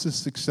someone else's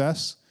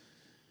success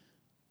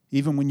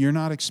even when you're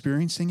not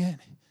experiencing it?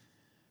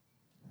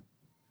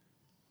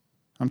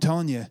 I'm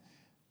telling you,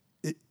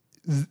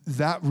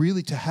 that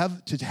really, to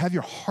have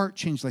your heart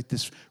change like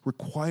this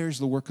requires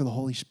the work of the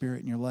Holy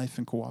Spirit in your life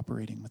and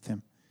cooperating with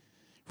him.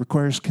 It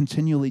requires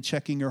continually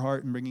checking your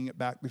heart and bringing it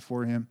back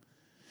before him.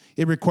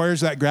 It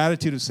requires that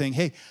gratitude of saying,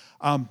 hey,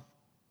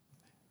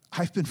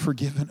 I've been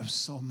forgiven of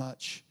so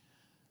much.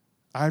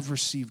 I've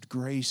received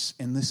grace,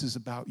 and this is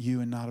about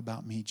you and not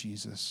about me,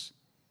 Jesus.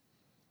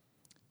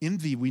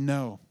 Envy, we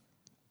know.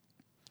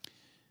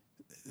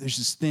 There's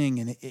this thing,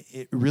 and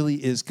it really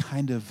is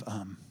kind of,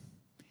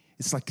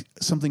 it's like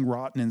something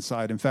rotten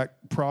inside. In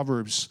fact,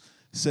 Proverbs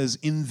says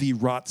envy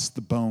rots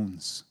the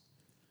bones.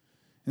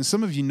 And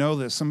some of you know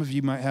this. Some of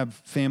you might have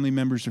family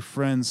members or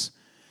friends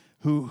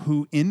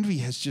who envy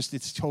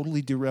it's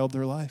totally derailed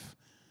their life.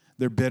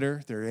 They're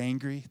bitter, they're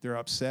angry, they're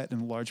upset,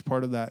 and a large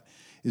part of that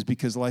is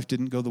because life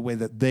didn't go the way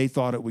that they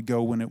thought it would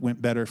go when it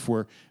went better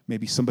for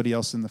maybe somebody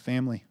else in the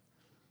family.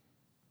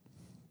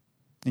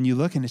 And you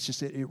look and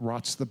it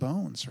rots the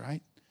bones,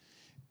 right?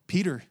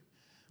 Peter,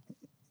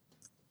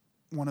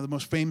 one of the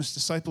most famous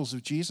disciples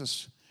of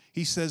Jesus,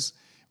 he says,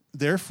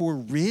 therefore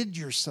rid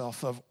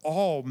yourself of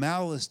all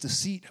malice,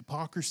 deceit,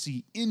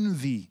 hypocrisy,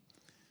 envy,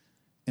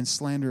 and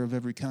slander of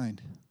every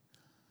kind.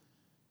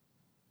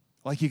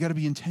 Like, you got to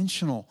be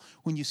intentional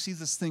when you see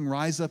this thing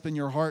rise up in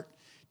your heart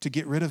to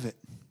get rid of it.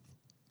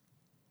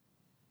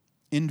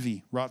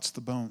 Envy rots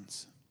the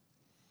bones.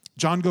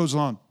 John goes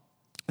on,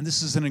 and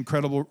this is an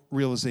incredible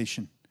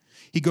realization.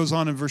 He goes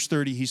on in verse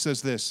 30, he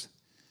says this,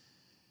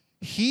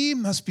 he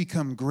must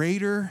become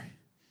greater,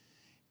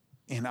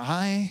 and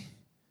I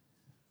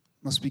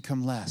must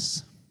become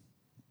less.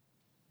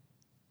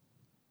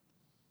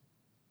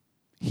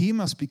 He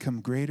must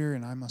become greater,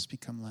 and I must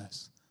become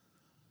less.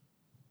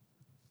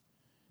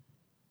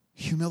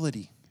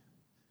 Humility.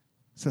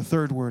 It's the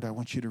third word I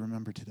want you to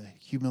remember today.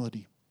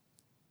 Humility.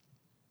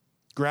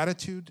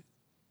 Gratitude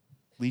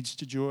leads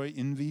to joy.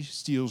 Envy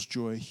steals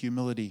joy.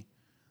 Humility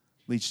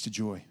leads to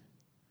joy.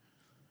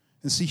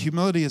 And see,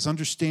 humility is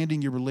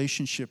understanding your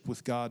relationship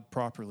with God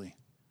properly.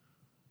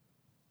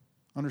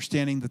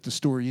 Understanding that the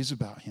story is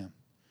about Him.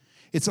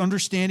 It's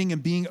understanding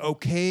and being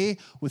okay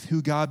with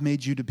who God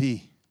made you to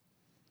be.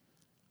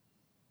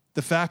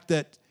 The fact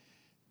that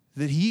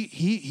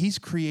He's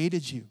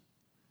created you.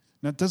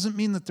 Now, it doesn't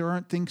mean that there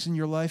aren't things in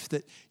your life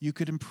that you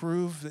could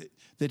improve,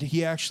 that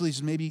He actually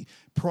is maybe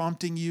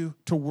prompting you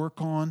to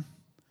work on.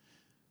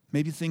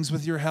 Maybe things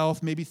with your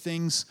health, maybe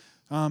things,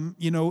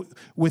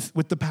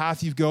 with the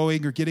path you're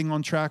going or getting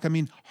on track. I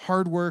mean,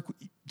 hard work,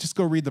 just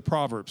go read the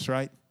Proverbs,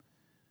 right?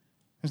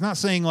 It's not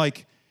saying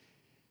like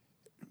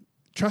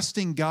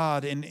trusting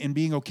God and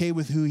being okay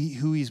with who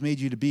He's made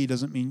you to be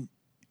doesn't mean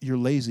you're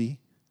lazy.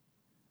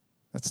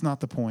 That's not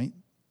the point.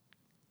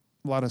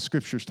 A lot of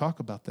scriptures talk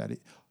about that.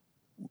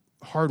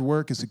 Hard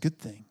work is a good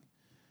thing.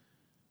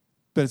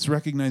 But it's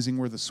recognizing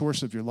where the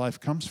source of your life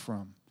comes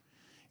from.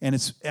 And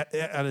it's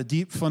at a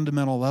deep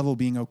fundamental level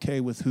being okay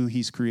with who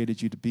He's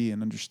created you to be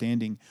and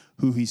understanding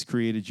who He's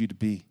created you to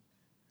be.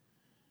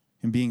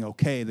 And being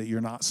okay that you're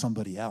not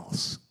somebody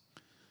else.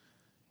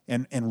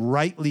 And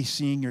rightly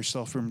seeing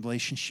yourself in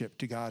relationship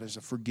to God as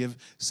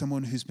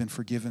someone who's been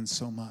forgiven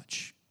so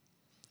much.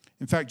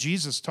 In fact,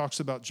 Jesus talks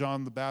about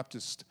John the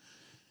Baptist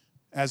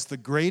as the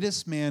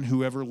greatest man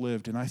who ever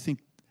lived. And I think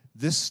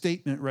this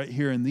statement right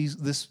here and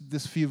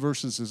this few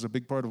verses is a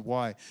big part of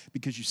why.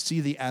 Because you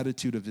see the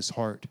attitude of his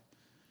heart.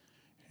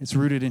 It's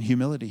rooted in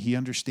humility. He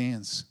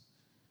understands.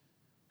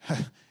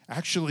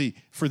 Actually,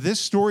 for this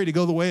story to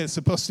go the way it's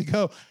supposed to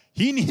go,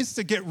 he needs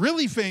to get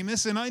really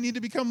famous and I need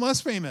to become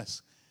less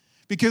famous.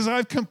 Because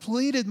I've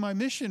completed my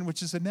mission,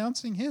 which is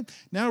announcing Him.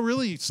 Now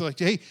really, it's like,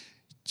 hey,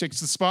 takes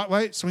the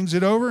spotlight, swings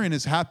it over, and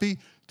is happy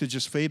to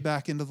just fade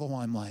back into the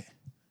limelight.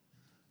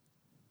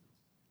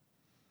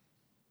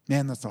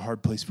 Man, that's a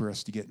hard place for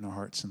us to get in our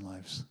hearts and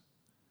lives.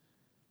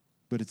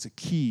 But it's a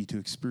key to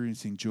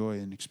experiencing joy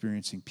and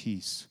experiencing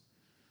peace.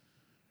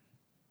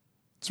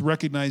 It's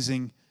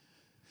recognizing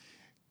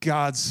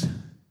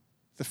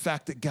the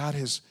fact that God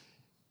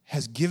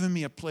has given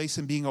me a place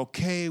and being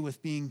okay with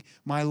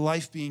my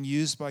life being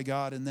used by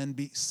God and then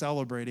be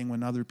celebrating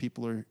when other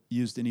people are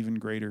used in even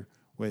greater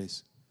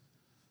ways.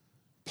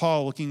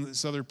 Paul, looking at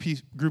this other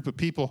group of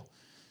people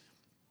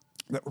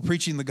that were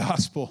preaching the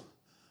gospel,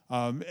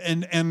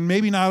 and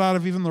maybe not out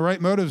of even the right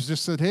motives,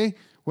 just said, hey,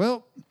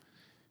 well,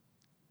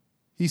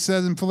 he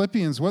says in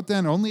Philippians, what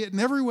then? Only in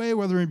every way,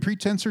 whether in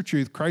pretense or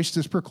truth, Christ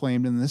is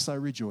proclaimed, and in this I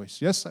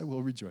rejoice. Yes, I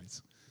will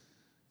rejoice.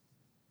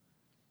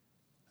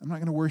 I'm not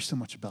going to worry so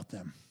much about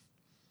them.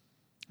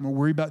 I'm going to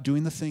worry about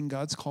doing the thing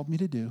God's called me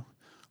to do.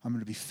 I'm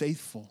going to be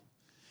faithful.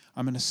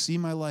 I'm going to see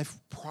my life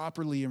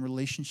properly in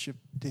relationship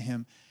to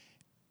Him.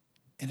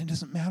 And it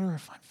doesn't matter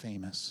if I'm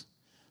famous.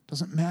 It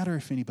doesn't matter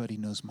if anybody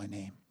knows my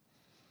name.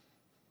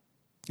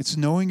 It's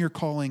knowing your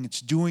calling.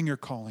 It's doing your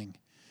calling.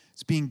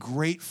 It's being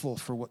grateful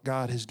for what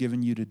God has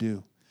given you to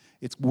do.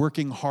 It's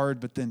working hard,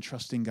 but then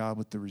trusting God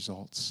with the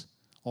results.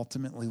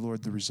 Ultimately,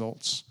 Lord, the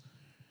results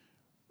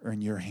are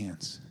in your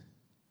hands.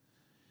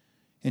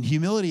 And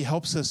humility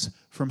helps us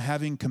from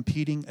having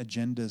competing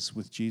agendas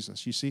with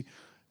Jesus. You see,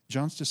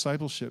 John's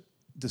disciples,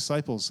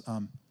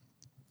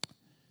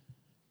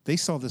 they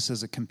saw this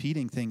as a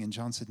competing thing, and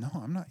John said, no,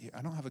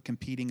 I don't have a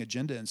competing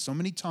agenda. And so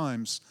many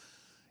times,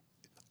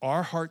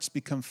 our hearts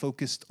become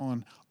focused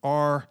on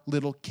our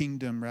little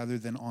kingdom rather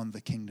than on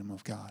the kingdom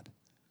of God.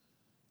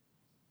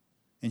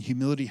 And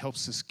humility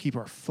helps us keep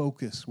our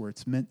focus where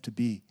it's meant to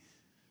be.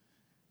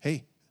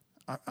 Hey,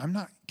 I'm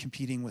not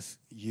competing with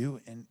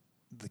you and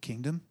the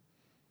kingdom.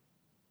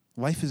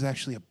 Life is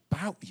actually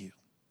about you.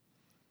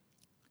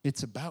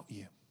 It's about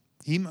you.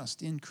 He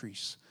must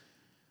increase.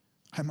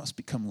 I must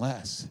become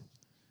less.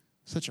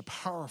 Such a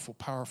powerful,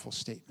 powerful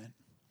statement.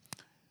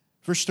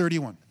 Verse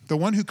 31, the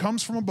one who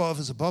comes from above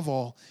is above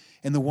all,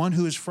 and the one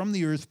who is from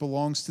the earth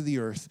belongs to the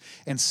earth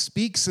and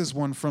speaks as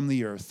one from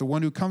the earth. The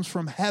one who comes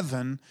from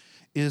heaven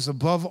is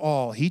above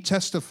all. He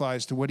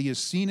testifies to what he has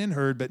seen and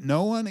heard, but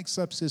no one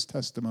accepts his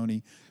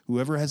testimony.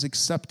 Whoever has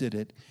accepted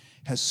it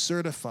has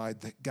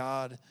certified that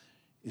God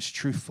is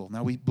truthful.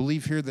 Now we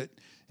believe here that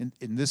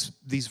in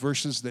these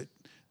verses that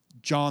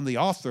John, the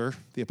author,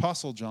 the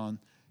Apostle John,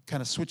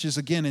 kind of switches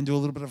again into a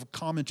little bit of a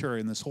commentary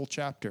in this whole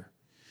chapter.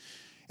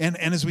 And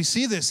as we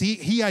see this,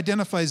 he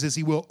identifies, as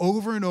he will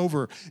over and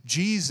over,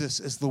 Jesus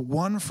as the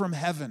one from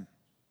heaven,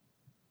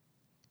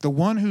 the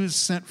one who is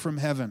sent from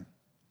heaven.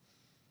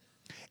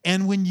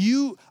 And when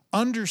you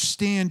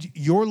understand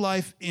your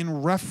life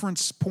in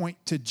reference point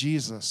to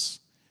Jesus,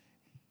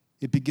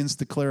 it begins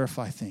to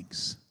clarify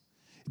things.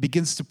 It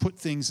begins to put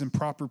things in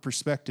proper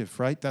perspective,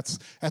 right? That's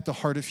at the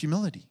heart of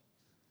humility.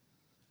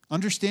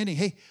 Understanding,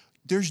 hey,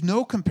 there's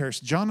no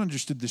comparison. John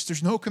understood this.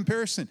 There's no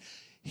comparison.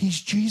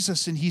 He's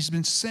Jesus, and he's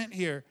been sent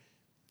here,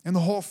 and the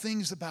whole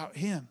thing's about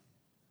him.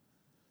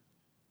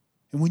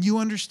 And when you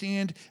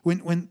understand,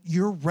 when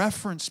your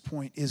reference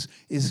point is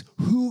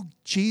who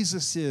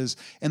Jesus is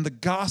and the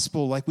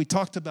gospel, like we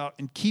talked about,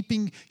 and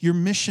keeping your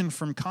mission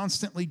from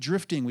constantly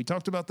drifting. We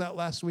talked about that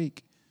last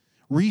week.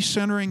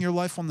 Recentering your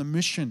life on the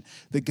mission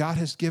that God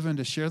has given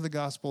to share the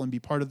gospel and be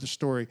part of the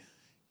story.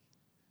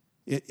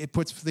 It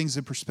puts things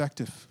in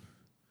perspective.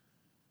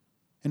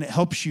 And it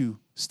helps you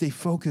stay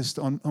focused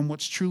on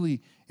what's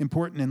truly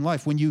important in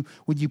life. When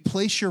you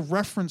place your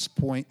reference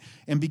point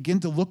and begin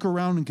to look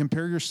around and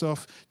compare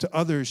yourself to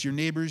others, your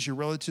neighbors, your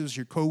relatives,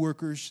 your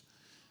coworkers,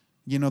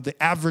 the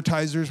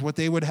advertisers, what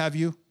they would have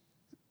you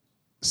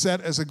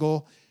set as a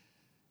goal,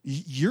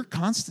 you're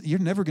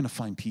never going to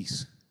find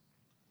peace.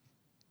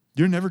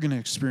 You're never going to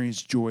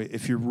experience joy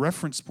if your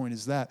reference point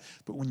is that.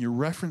 But when your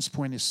reference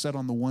point is set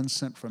on the one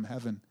sent from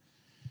heaven,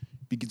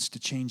 it begins to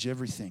change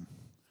everything.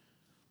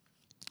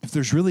 If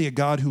there's really a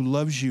God who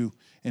loves you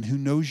and who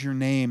knows your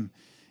name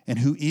and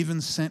who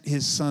even sent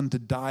his son to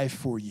die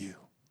for you,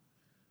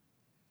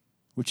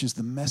 which is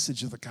the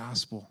message of the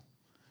gospel,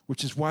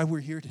 which is why we're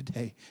here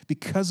today,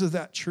 because of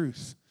that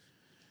truth,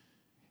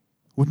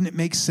 wouldn't it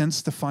make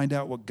sense to find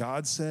out what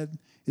God said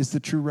is the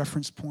true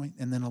reference point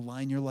and then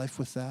align your life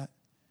with that?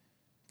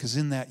 Because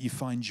in that you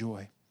find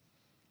joy.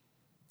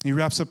 He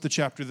wraps up the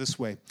chapter this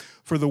way.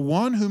 For the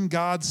one whom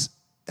God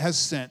has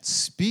sent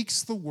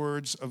speaks the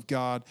words of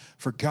God,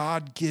 for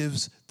God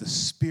gives the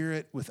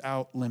Spirit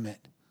without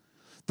limit.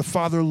 The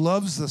Father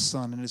loves the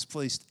Son and has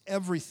placed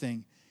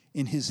everything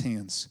in his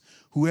hands.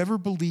 Whoever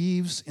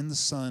believes in the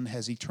Son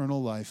has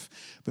eternal life,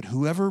 but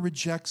whoever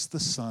rejects the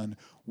Son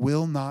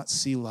will not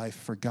see life,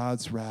 for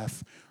God's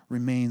wrath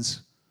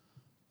remains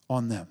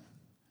on them.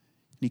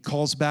 And he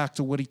calls back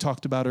to what he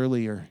talked about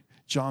earlier,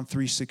 John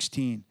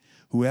 3:16.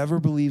 Whoever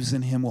believes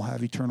in him will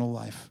have eternal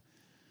life.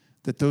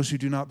 That those who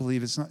do not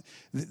believe,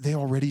 they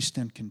already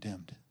stand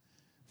condemned.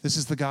 This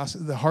is the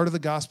gospel. The heart of the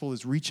gospel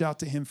is reach out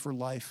to him for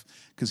life,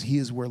 because he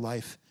is where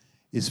life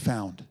is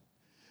found.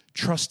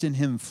 Trust in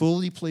him.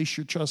 Fully place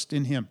your trust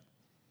in him.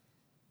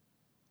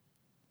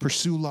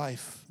 Pursue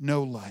life.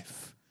 Know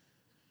life.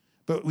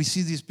 But we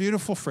see this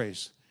beautiful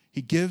phrase.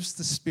 He gives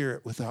the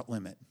Spirit without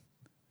limit.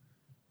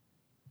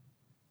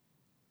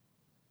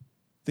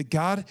 That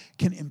God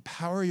can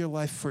empower your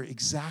life for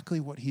exactly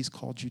what he's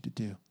called you to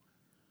do.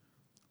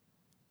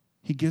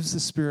 He gives the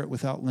Spirit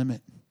without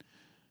limit.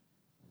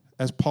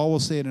 As Paul will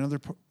say in another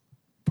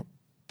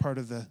part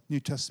of the New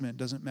Testament, it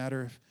doesn't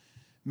matter if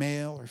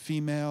male or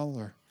female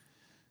or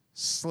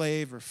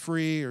slave or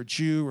free or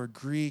Jew or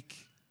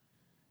Greek.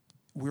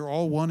 We're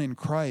all one in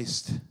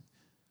Christ.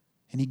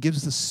 And he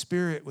gives the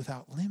Spirit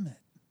without limit.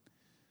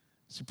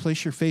 So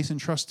place your faith and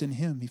trust in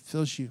him. He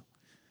fills you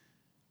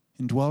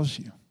and dwells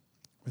you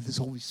with his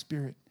Holy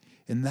Spirit.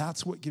 And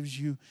that's what gives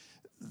you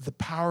the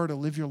power to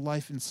live your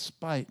life in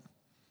spite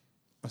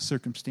of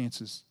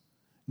circumstances,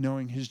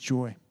 knowing his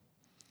joy.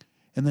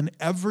 And then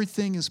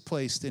everything is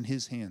placed in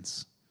his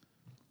hands.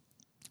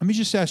 Let me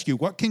just ask you,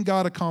 what can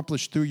God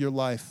accomplish through your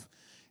life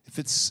if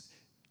it's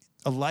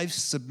a life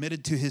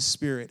submitted to his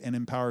Spirit and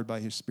empowered by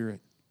his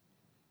Spirit?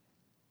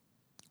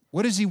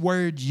 What has he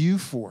wired you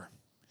for?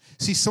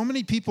 See, so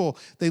many people,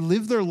 they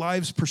live their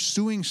lives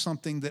pursuing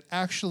something that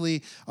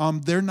actually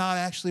they're not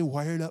actually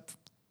wired up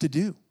to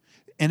do.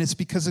 And it's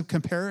because of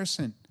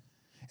comparison.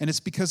 And it's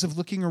because of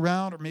looking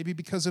around, or maybe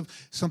because of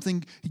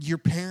something your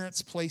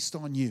parents placed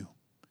on you.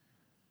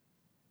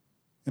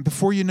 And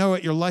before you know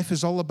it, your life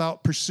is all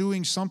about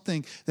pursuing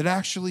something that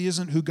actually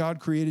isn't who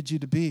God created you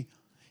to be.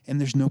 And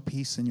there's no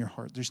peace in your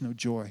heart. There's no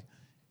joy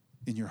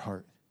in your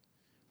heart.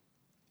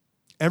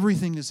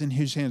 Everything is in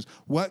his hands.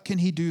 What can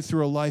he do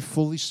through a life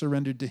fully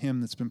surrendered to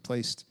him that's been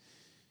placed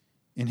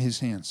in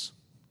his hands?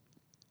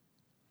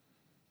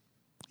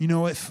 You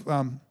know, if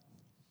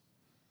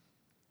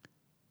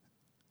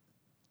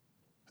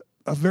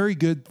a very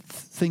good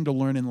thing to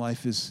learn in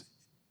life is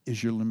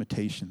your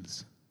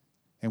limitations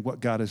and what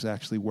God has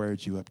actually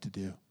wired you up to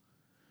do.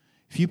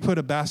 If you put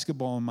a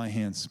basketball in my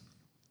hands,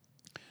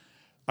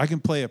 I can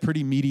play a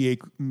pretty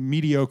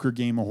mediocre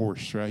game of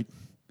horse, right?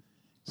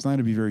 It's not going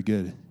to be very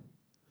good. You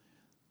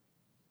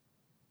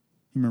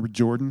remember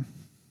Jordan?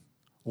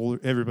 Older,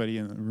 everybody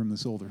in the room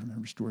that's older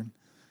remembers Jordan.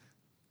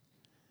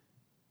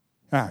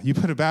 You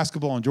put a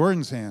basketball in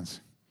Jordan's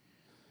hands,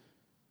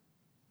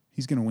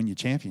 he's going to win you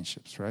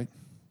championships, right?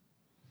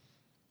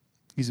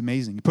 He's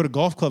amazing. You put a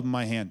golf club in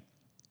my hand,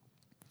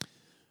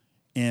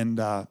 and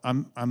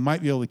I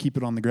might be able to keep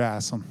it on the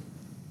grass.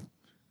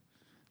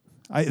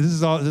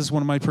 This is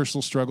one of my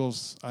personal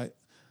struggles.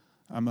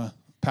 I'm a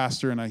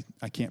pastor, and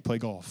I can't play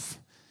golf.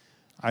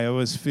 I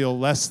always feel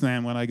less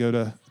than when I go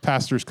to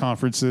pastors'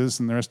 conferences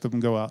and the rest of them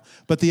go out.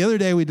 But the other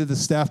day we did the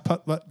staff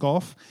putt-putt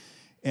golf,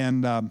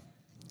 and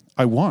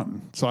I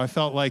won. So I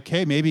felt like,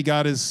 hey, maybe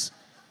God is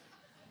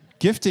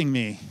gifting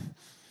me.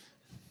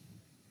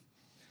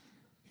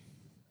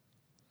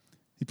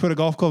 You put a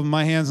golf club in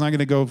my hands, I'm not going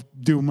to go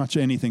do much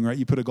of anything, right?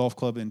 You put a golf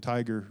club in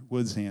Tiger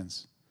Woods'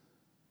 hands,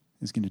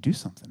 he's going to do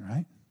something,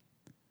 right?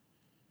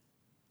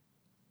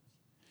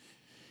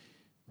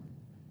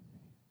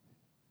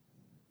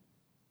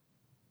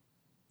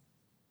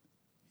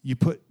 You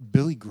put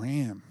Billy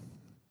Graham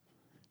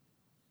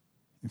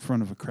in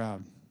front of a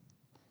crowd,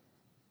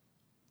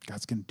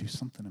 God's going to do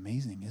something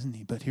amazing, isn't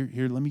he? But here,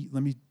 let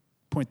me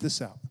point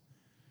this out.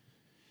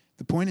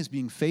 The point is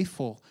being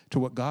faithful to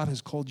what God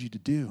has called you to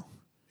do,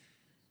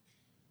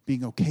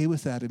 being okay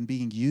with that and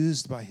being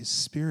used by his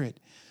Spirit.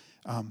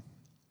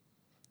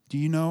 Do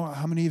you know,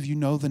 how many of you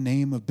know the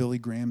name of Billy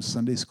Graham's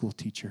Sunday school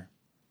teacher?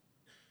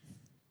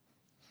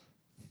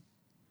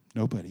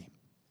 Nobody.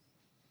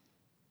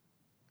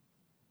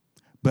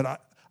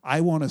 But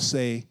I want to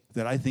say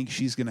that I think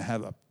she's going to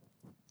have a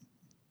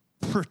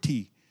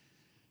pretty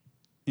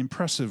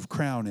impressive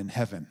crown in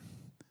heaven.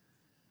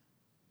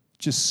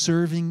 Just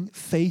serving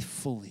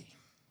faithfully.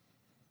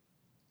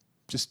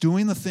 Just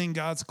doing the thing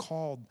God's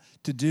called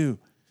to do.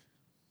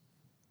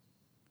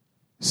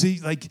 See,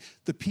 like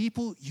the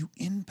people you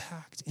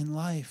impact in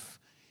life,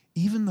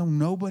 even though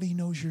nobody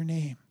knows your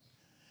name,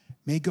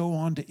 may go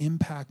on to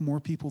impact more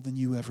people than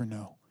you ever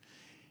know.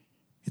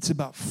 It's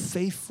about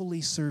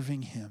faithfully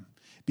serving him,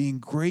 being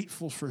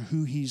grateful for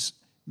who he's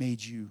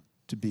made you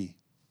to be.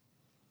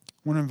 I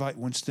want to invite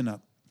Winston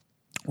up.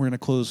 We're going to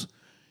close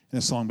in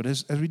a song, but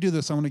as we do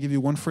this, I want to give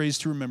you one phrase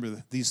to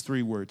remember these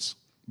 3 words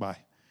by.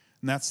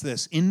 And that's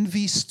this: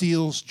 envy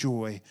steals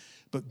joy,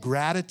 but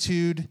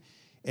gratitude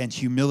and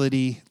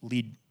humility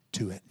lead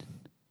to it.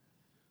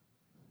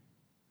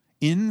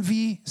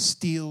 Envy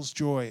steals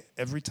joy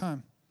every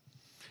time,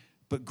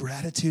 but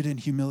gratitude and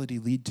humility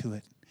lead to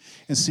it.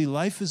 And see,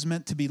 life is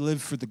meant to be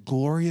lived for the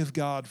glory of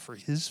God, for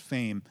his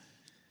fame,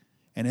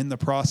 and in the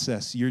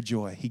process, your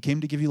joy. He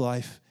came to give you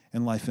life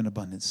and life in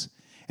abundance.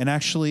 And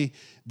actually,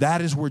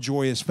 that is where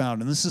joy is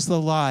found. And this is the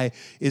lie,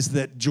 is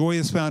that joy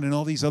is found in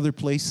all these other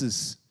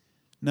places.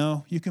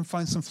 No, you can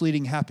find some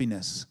fleeting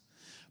happiness.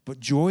 But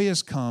joy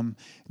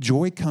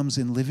comes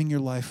in living your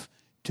life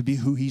to be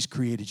who he's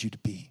created you to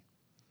be.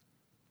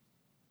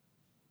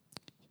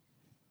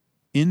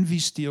 Envy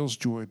steals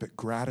joy, but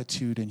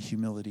gratitude and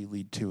humility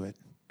lead to it.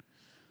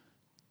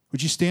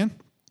 Would you stand?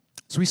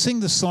 As we sing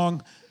this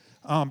song,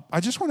 I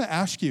just want to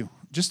ask you,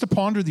 just to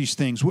ponder these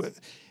things.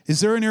 Is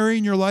there an area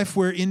in your life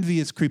where envy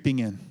is creeping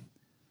in?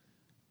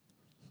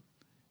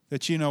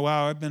 That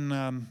wow, I've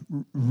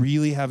been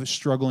really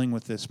struggling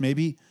with this.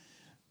 Maybe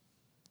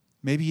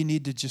you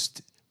need to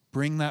just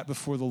bring that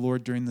before the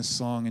Lord during this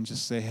song and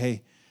just say,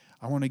 hey,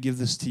 I want to give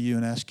this to you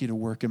and ask you to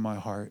work in my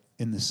heart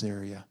in this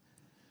area.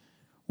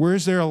 Where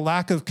is there a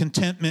lack of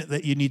contentment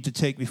that you need to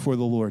take before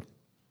the Lord?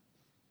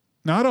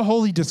 Not a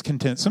holy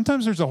discontent.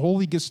 Sometimes there's a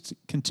holy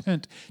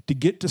discontent to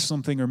get to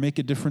something or make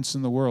a difference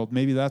in the world.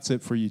 Maybe that's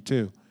it for you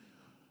too.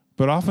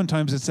 But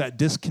oftentimes it's that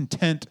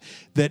discontent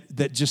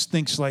that just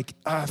thinks like,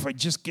 if I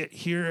just get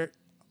here,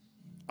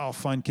 I'll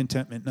find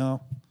contentment.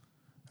 No,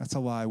 that's a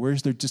lie.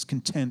 Where's there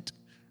discontent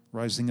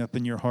rising up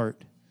in your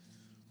heart?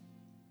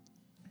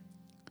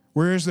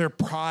 Where is there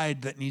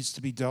pride that needs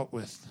to be dealt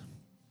with?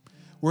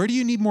 Where do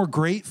you need more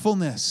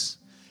gratefulness?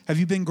 Have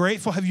you been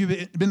grateful? Have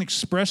you been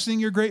expressing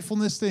your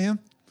gratefulness to him?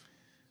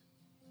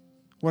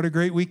 What a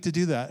great week to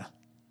do that.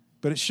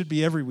 But it should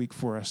be every week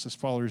for us as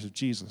followers of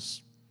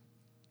Jesus.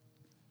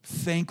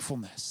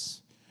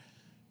 Thankfulness.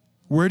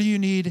 Where do you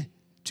need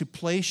to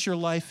place your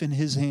life in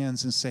his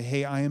hands and say,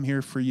 hey, I am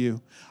here for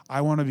you.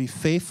 I want to be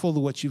faithful to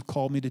what you've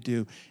called me to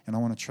do, and I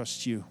want to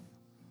trust you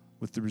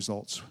with the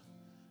results.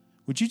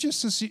 Would you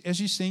just, as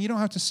you sing, you don't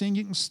have to sing.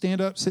 You can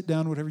stand up, sit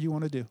down, whatever you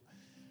want to do.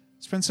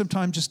 Spend some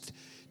time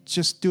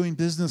just doing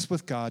business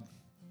with God,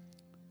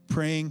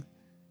 praying,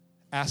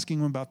 asking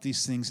him about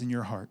these things in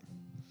your heart.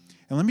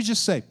 And let me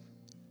just say,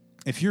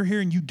 if you're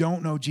here and you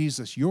don't know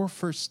Jesus, your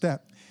first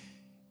step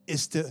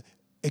is to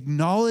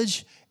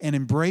acknowledge and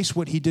embrace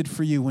what he did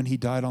for you when he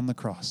died on the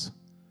cross.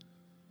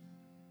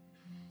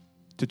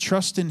 To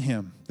trust in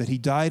him, that he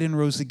died and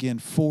rose again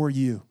for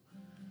you.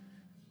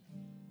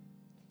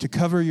 To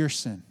cover your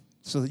sin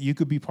so that you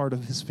could be part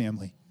of his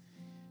family.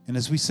 And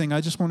as we sing, I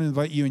just want to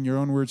invite you in your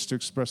own words to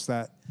express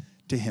that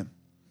to him.